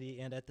dignity,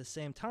 and at the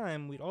same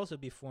time, we'd also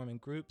be forming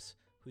groups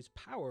whose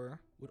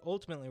power would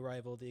ultimately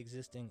rival the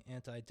existing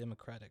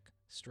anti-democratic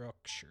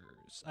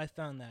structures. I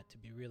found that to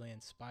be really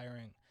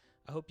inspiring.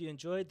 I hope you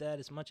enjoyed that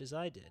as much as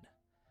I did.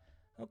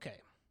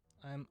 Okay,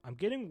 I'm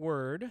getting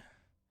word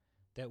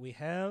that we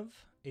have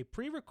a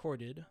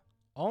pre-recorded,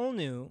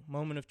 all-new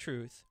Moment of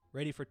Truth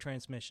ready for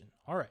transmission.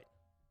 All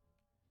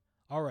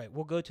right,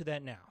 we'll go to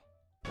that now.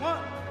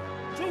 1,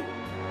 2,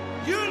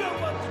 you know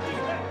what to do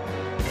now.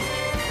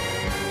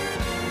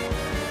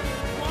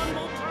 One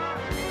more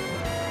time.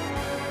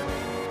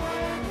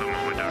 The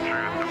moment of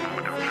truth, the moment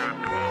of truth, the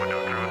moment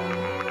of truth,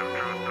 the moment of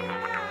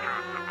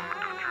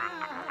truth, the moment of truth,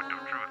 the moment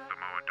of truth,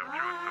 the moment of truth, the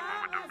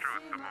moment of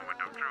truth, the moment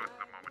of truth,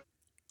 the moment.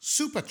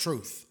 Super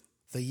Truth,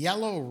 the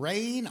Yellow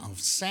Rain of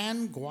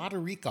San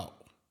Guadarico.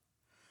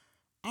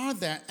 Are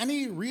there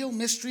any real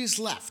mysteries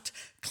left?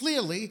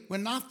 Clearly, we're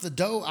not the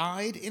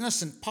doe-eyed,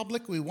 innocent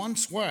public we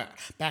once were,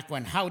 back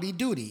when Howdy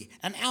Doody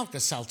and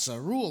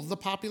Alka-Seltzer ruled the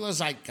popular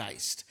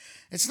zeitgeist.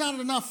 It's not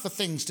enough for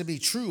things to be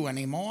true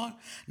anymore.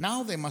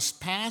 Now they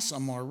must pass a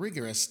more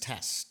rigorous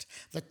test,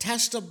 the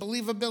test of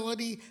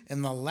believability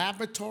in the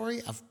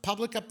laboratory of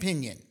public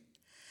opinion.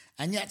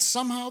 And yet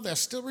somehow there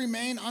still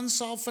remain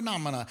unsolved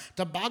phenomena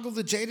to boggle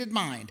the jaded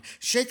mind,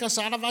 shake us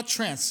out of our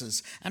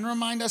trances, and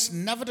remind us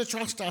never to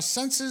trust our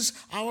senses,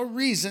 our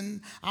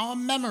reason, our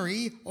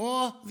memory,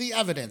 or the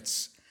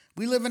evidence.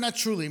 We live in a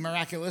truly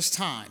miraculous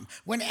time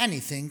when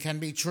anything can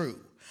be true,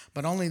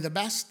 but only the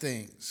best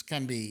things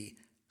can be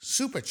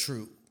super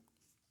true.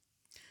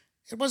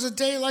 It was a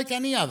day like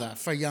any other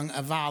for young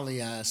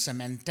Avalia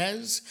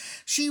Sementes.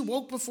 She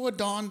woke before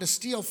dawn to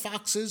steal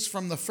foxes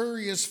from the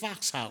furrier's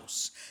fox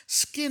house,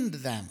 skinned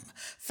them,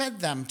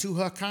 fed them to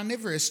her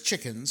carnivorous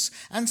chickens,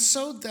 and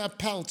sewed their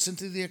pelts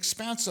into the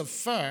expanse of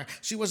fur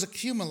she was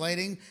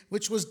accumulating,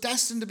 which was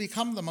destined to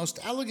become the most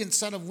elegant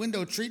set of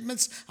window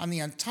treatments on the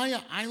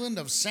entire island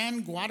of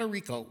San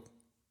Guadarico.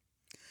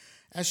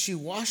 As she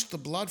washed the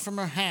blood from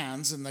her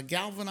hands in the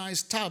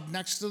galvanized tub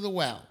next to the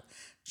well,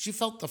 she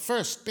felt the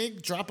first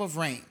big drop of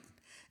rain.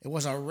 It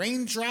was a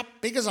raindrop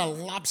big as a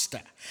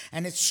lobster,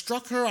 and it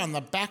struck her on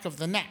the back of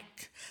the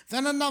neck.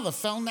 Then another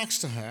fell next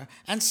to her,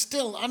 and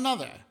still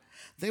another.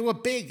 They were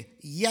big,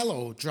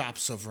 yellow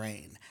drops of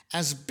rain,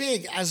 as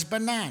big as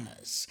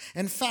bananas.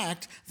 In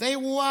fact, they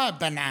were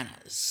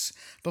bananas.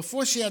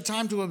 Before she had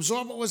time to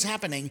absorb what was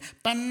happening,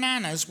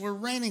 bananas were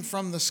raining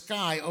from the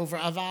sky over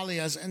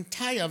Avalia's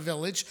entire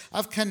village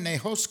of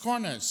Conejos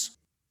Corners.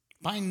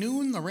 By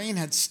noon, the rain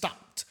had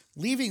stopped,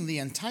 leaving the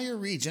entire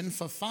region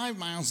for 5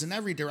 miles in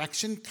every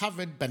direction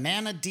covered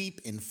banana deep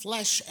in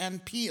flesh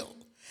and peel.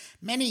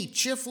 Many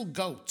cheerful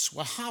goats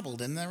were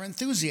hobbled in their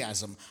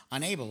enthusiasm,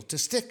 unable to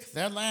stick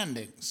their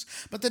landings.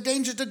 But the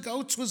danger to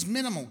goats was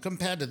minimal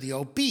compared to the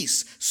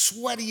obese,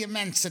 sweaty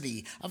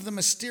immensity of the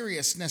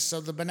mysteriousness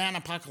of the banana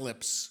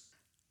apocalypse.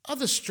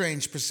 Other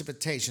strange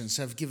precipitations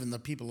have given the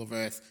people of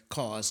Earth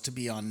cause to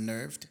be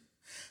unnerved.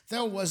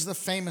 There was the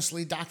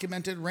famously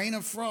documented rain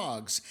of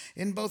frogs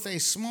in both a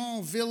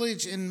small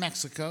village in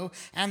Mexico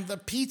and the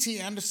P.T.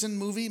 Anderson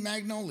movie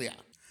Magnolia.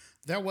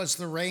 There was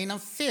the rain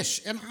of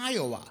fish in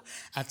Iowa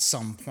at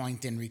some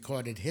point in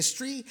recorded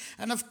history,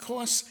 and of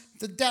course,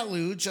 the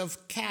deluge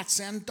of cats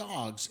and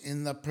dogs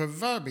in the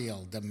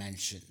proverbial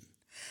dimension.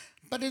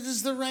 But it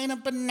is the rain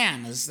of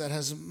bananas that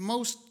has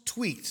most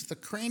tweaked the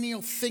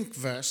cranial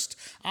think-verse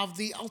of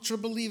the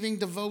ultra-believing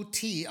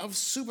devotee of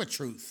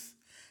super-truth.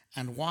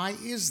 And why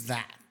is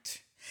that?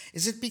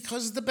 Is it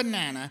because the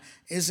banana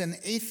is an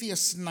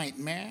atheist's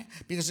nightmare,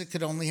 because it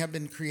could only have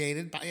been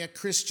created by a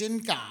Christian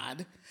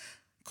God?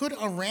 Could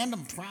a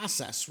random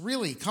process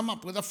really come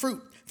up with a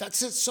fruit that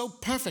sits so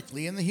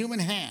perfectly in the human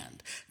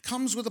hand,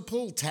 comes with a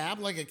pull tab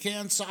like a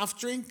canned soft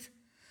drink?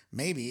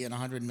 Maybe in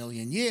 100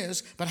 million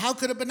years, but how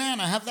could a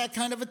banana have that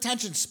kind of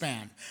attention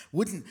span?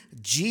 Wouldn't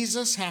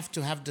Jesus have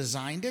to have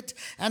designed it,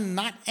 and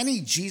not any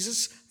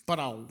Jesus, but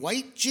a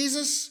white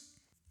Jesus?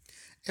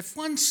 If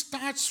one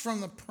starts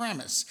from the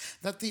premise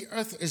that the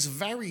earth is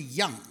very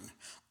young,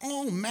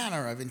 all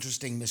manner of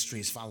interesting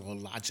mysteries follow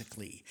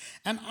logically.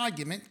 An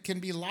argument can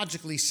be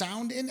logically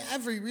sound in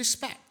every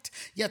respect,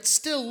 yet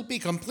still be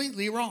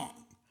completely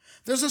wrong.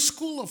 There's a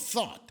school of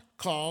thought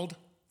called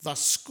the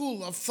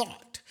School of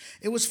Thought.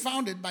 It was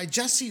founded by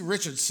Jesse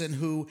Richardson,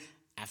 who,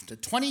 after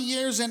 20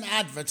 years in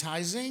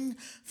advertising,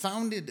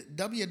 founded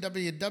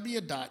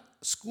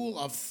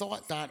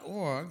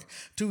www.schoolofthought.org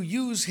to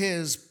use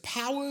his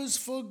powers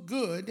for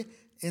good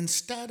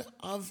instead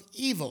of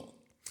evil.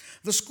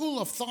 The School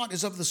of Thought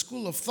is of the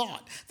School of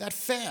Thought that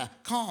fair,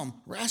 calm,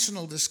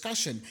 rational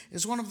discussion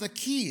is one of the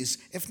keys,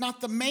 if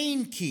not the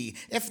main key,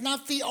 if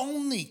not the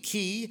only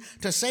key,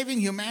 to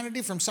saving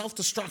humanity from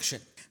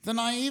self-destruction. The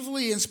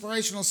naively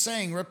inspirational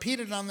saying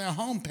repeated on their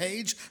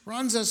homepage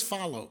runs as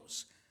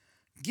follows: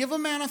 give a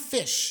man a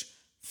fish,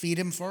 feed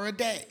him for a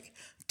day.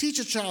 Teach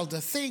a child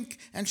to think,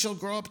 and she'll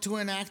grow up to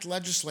enact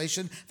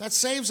legislation that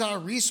saves our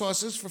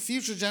resources for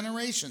future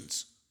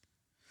generations.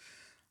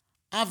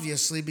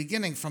 Obviously,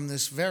 beginning from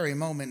this very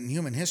moment in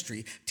human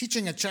history,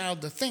 teaching a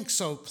child to think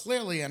so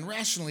clearly and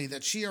rationally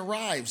that she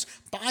arrives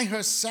by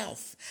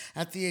herself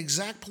at the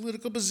exact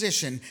political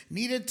position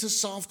needed to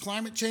solve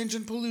climate change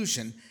and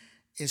pollution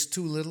is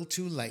too little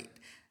too late,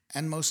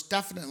 and most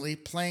definitely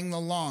playing the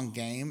long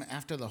game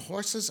after the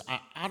horses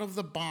are out of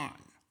the barn.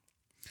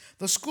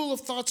 The School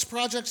of Thought's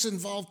projects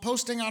involve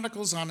posting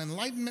articles on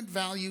Enlightenment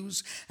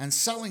values and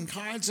selling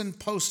cards and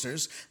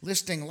posters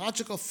listing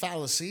logical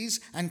fallacies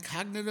and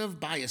cognitive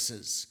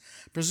biases,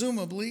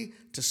 presumably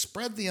to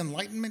spread the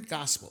Enlightenment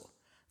gospel.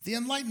 The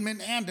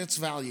Enlightenment and its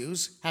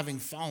values, having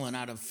fallen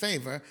out of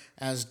favor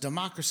as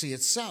democracy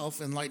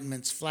itself,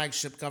 Enlightenment's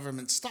flagship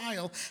government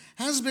style,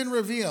 has been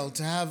revealed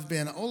to have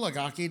been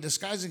oligarchy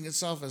disguising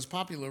itself as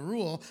popular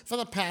rule for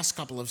the past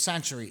couple of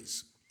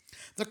centuries.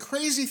 The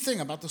crazy thing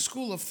about the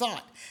School of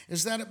Thought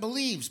is that it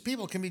believes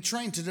people can be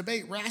trained to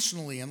debate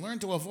rationally and learn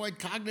to avoid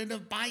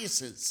cognitive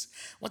biases.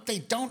 What they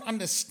don't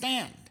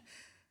understand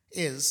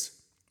is,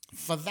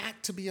 for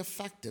that to be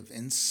effective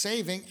in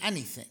saving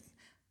anything,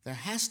 there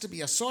has to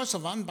be a source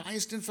of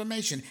unbiased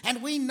information,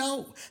 and we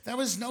know there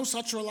is no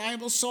such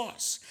reliable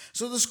source.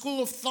 So the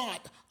School of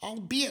Thought,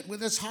 albeit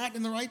with its heart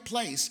in the right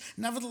place,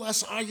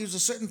 nevertheless argues a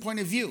certain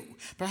point of view,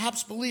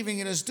 perhaps believing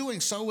it is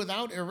doing so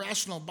without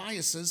irrational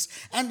biases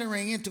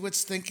entering into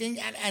its thinking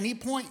at any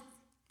point.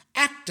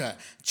 Actor,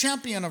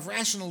 champion of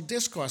rational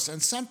discourse, and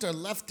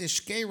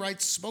center-leftish gay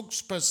rights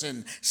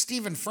spokesperson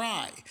Stephen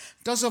Fry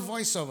does a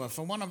voiceover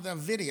for one of their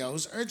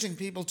videos urging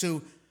people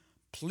to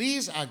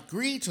please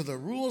agree to the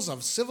rules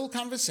of civil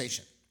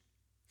conversation.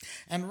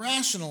 And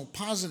rational,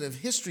 positive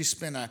history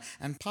spinner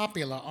and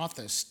popular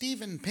author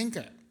Steven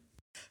Pinker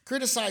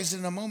criticized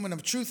in a Moment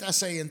of Truth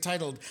essay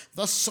entitled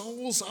The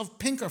Souls of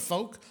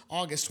Pinkerfolk,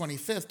 August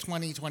 25,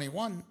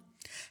 2021,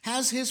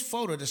 has his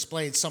photo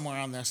displayed somewhere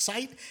on their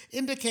site,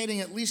 indicating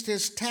at least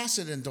his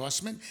tacit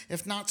endorsement,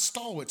 if not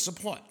stalwart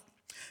support.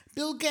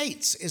 Bill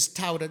Gates is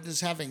touted as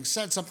having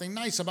said something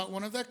nice about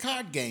one of their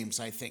card games,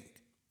 I think.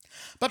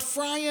 But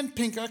Fry and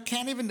Pinker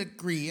can't even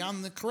agree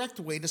on the correct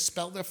way to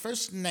spell their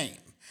first name,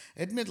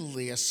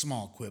 admittedly a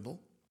small quibble.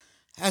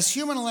 As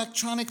human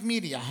electronic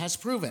media has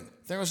proven,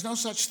 there is no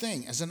such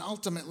thing as an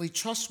ultimately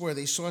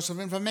trustworthy source of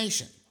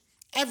information.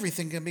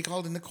 Everything can be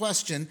called into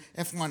question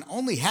if one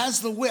only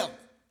has the will.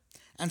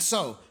 And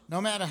so,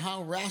 no matter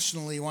how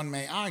rationally one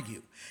may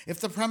argue, if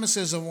the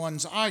premises of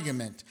one's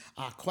argument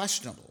are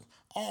questionable,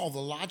 all the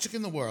logic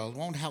in the world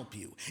won't help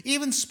you.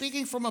 Even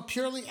speaking from a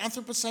purely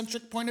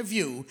anthropocentric point of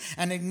view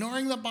and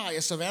ignoring the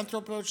bias of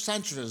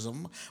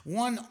anthropocentrism,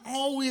 one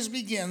always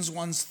begins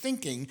one's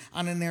thinking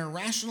on an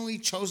irrationally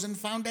chosen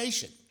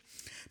foundation.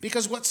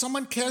 Because what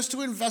someone cares to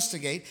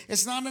investigate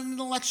is not an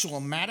intellectual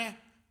matter,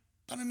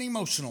 but an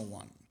emotional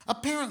one.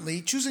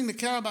 Apparently, choosing to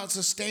care about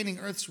sustaining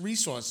Earth's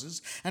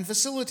resources and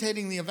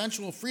facilitating the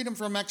eventual freedom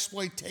from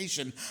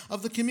exploitation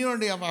of the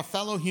community of our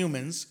fellow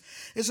humans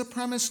is a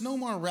premise no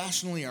more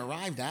rationally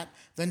arrived at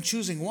than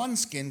choosing one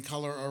skin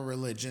color or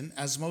religion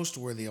as most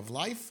worthy of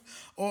life,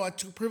 or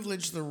to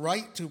privilege the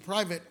right to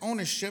private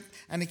ownership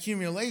and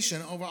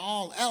accumulation over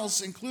all else,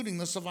 including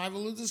the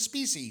survival of the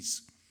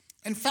species.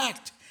 In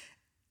fact,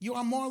 you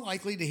are more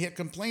likely to hear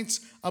complaints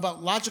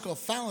about logical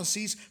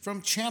fallacies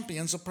from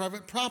champions of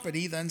private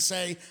property than,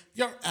 say,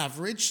 your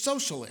average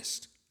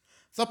socialist.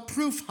 The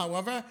proof,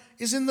 however,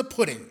 is in the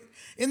pudding.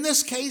 In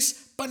this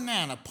case,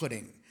 banana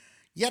pudding.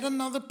 Yet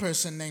another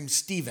person named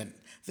Stephen,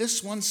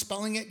 this one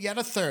spelling it yet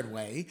a third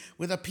way,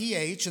 with a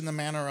PH in the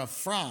manner of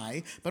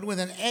fry, but with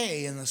an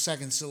A in the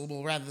second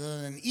syllable rather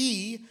than an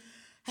E,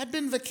 had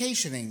been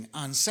vacationing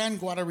on San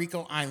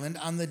Guadarico Island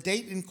on the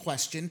date in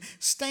question,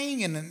 staying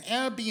in an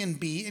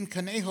Airbnb in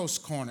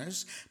Conejos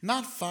Corners,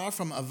 not far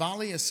from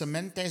Avalia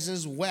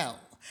Cementes's well,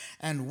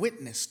 and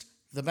witnessed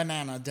the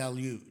banana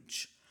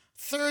deluge.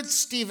 Third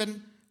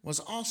Stephen was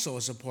also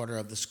a supporter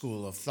of the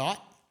school of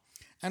thought,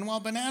 and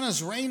while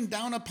bananas rained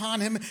down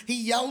upon him, he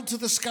yelled to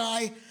the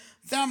sky,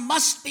 "There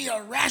must be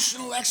a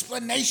rational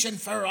explanation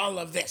for all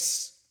of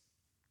this."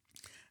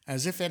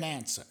 As if in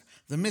answer,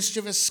 the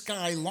mischievous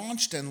sky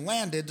launched and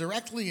landed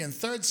directly in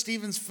Third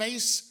Stephen's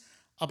face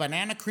a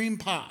banana cream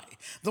pie,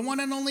 the one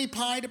and only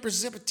pie to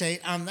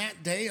precipitate on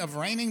that day of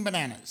raining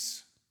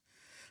bananas.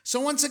 So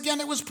once again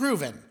it was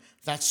proven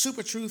that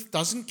Super Truth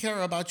doesn't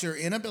care about your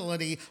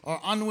inability or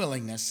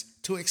unwillingness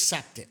to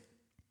accept it.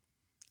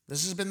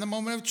 This has been the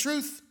Moment of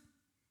Truth.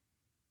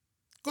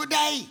 Good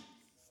day.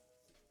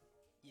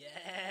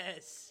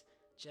 Yes,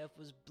 Jeff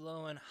was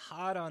blowing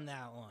hot on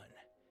that one.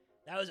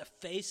 That was a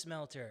face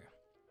melter.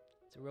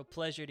 It's a real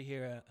pleasure to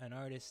hear an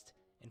artist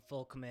in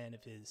full command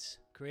of his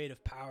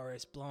creative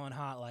powers blowing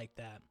hot like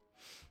that.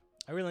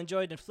 I really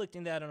enjoyed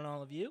inflicting that on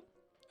all of you.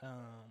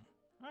 All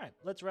right,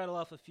 let's rattle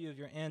off a few of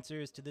your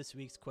answers to this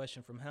week's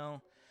question from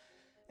hell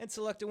and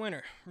select a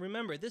winner.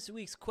 Remember, this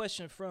week's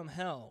question from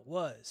hell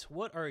was,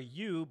 what are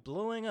you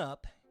blowing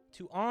up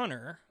to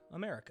honor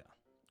America?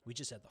 We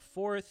just had the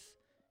 4th.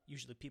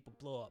 Usually people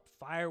blow up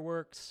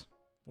fireworks.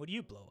 What do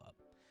you blow up?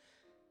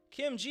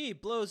 Kim G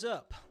blows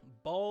up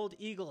bald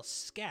eagle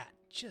scat.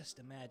 Just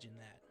imagine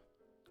that.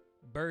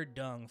 Bird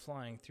dung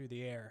flying through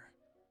the air.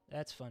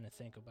 That's fun to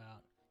think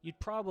about.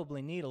 You'd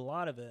probably need a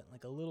lot of it,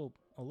 like a little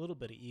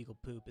bit of eagle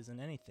poop isn't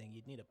anything.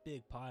 You'd need a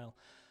big pile.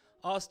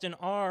 Austin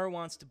R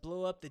wants to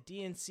blow up the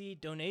DNC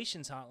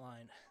donations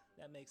hotline.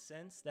 That makes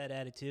sense, that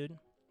attitude.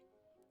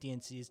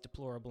 DNC is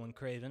deplorable and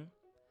craven.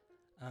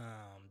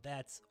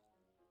 That's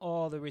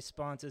all the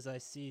responses I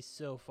see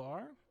so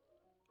far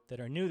that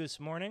are new this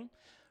morning.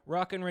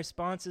 Rockin'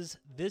 responses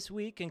this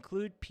week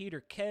include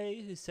Peter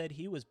K., who said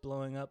he was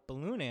blowing up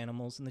balloon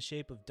animals in the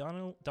shape of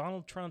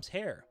Donald Trump's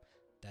hair.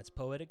 That's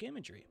poetic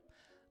imagery.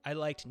 I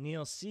liked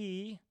Neil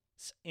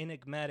C.'s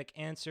enigmatic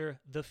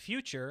answer, the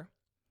future,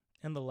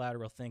 and the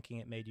lateral thinking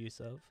it made use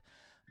of.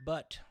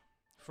 But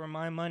for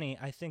my money,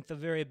 I think the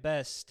very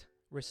best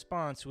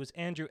response was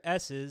Andrew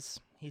S.'s.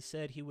 He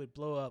said he would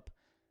blow up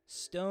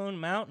Stone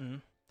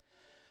Mountain.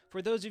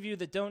 For those of you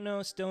that don't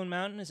know, Stone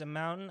Mountain is a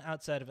mountain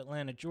outside of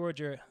Atlanta,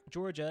 Georgia.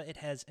 It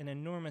has an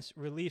enormous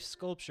relief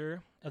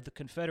sculpture of the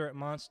Confederate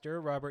monster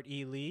Robert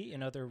E. Lee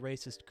and other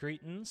racist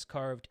cretins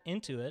carved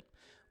into it.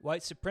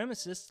 White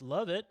supremacists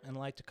love it and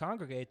like to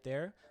congregate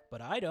there,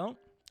 but I don't.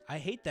 I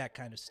hate that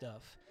kind of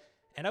stuff.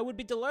 And I would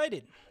be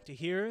delighted to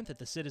hear that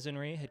the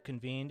citizenry had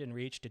convened and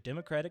reached a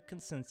democratic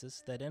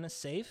consensus that in a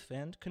safe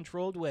and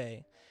controlled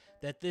way,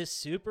 that this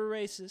super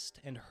racist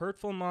and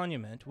hurtful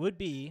monument would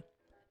be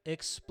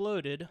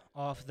exploded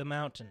off the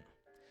mountain.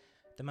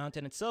 The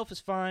mountain itself is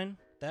fine,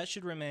 that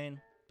should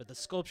remain, but the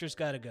sculpture's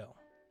gotta go.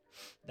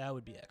 That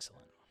would be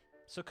excellent.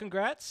 So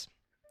congrats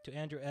to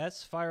Andrew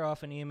S. Fire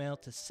off an email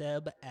to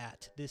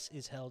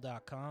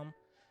seb@thisishell.com.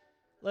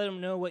 Let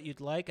him know what you'd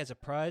like as a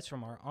prize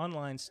from our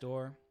online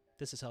store,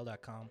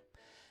 thisishell.com,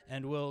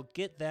 and we'll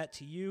get that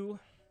to you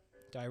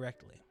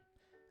directly.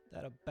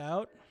 That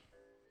about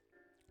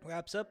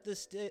wraps up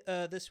this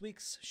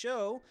week's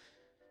show.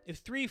 If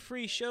 3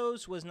 free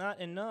shows was not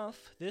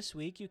enough this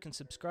week, you can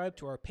subscribe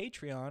to our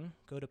Patreon.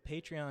 Go to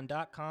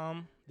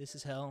patreon.com, This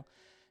Is Hell.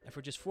 And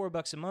for just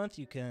 $4 a month,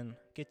 you can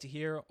get to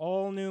hear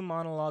all new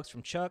monologues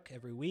from Chuck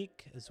every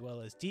week, as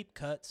well as deep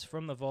cuts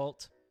from the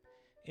vault,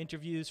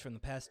 interviews from the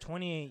past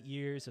 28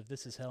 years of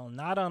This Is Hell,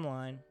 not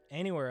online,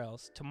 anywhere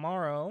else.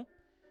 Tomorrow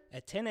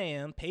at 10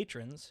 a.m.,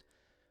 patrons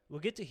will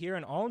get to hear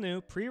an all-new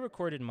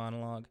pre-recorded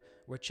monologue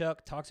where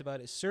Chuck talks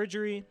about his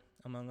surgery,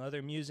 among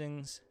other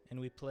musings,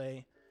 and we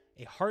play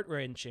a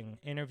heart-wrenching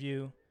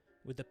interview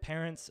with the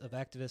parents of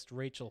activist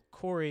Rachel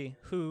Corrie,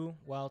 who,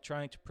 while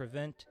trying to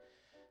prevent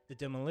the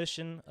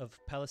demolition of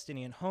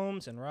Palestinian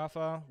homes in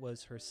Rafah,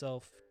 was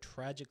herself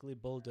tragically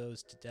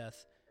bulldozed to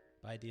death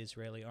by the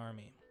Israeli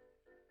army.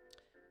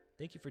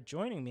 Thank you for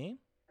joining me.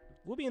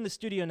 We'll be in the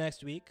studio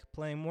next week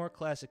playing more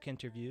classic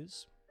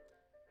interviews.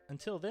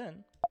 Until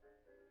then,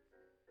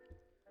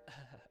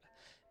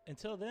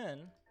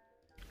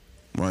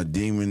 My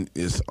demon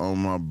is on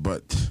my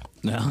butt.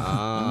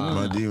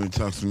 My demon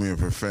talks to me in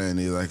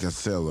profanity like a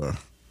sailor.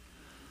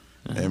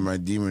 And my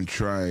demon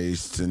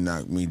tries to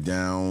knock me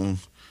down.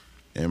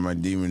 And my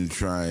demon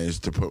tries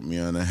to put me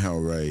on a hell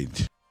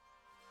ride.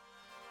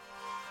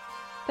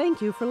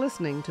 Thank you for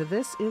listening to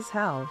This Is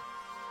Hell.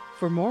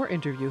 For more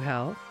Interview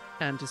Hell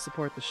and to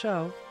support the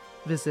show,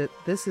 visit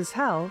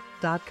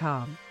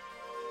thisishell.com.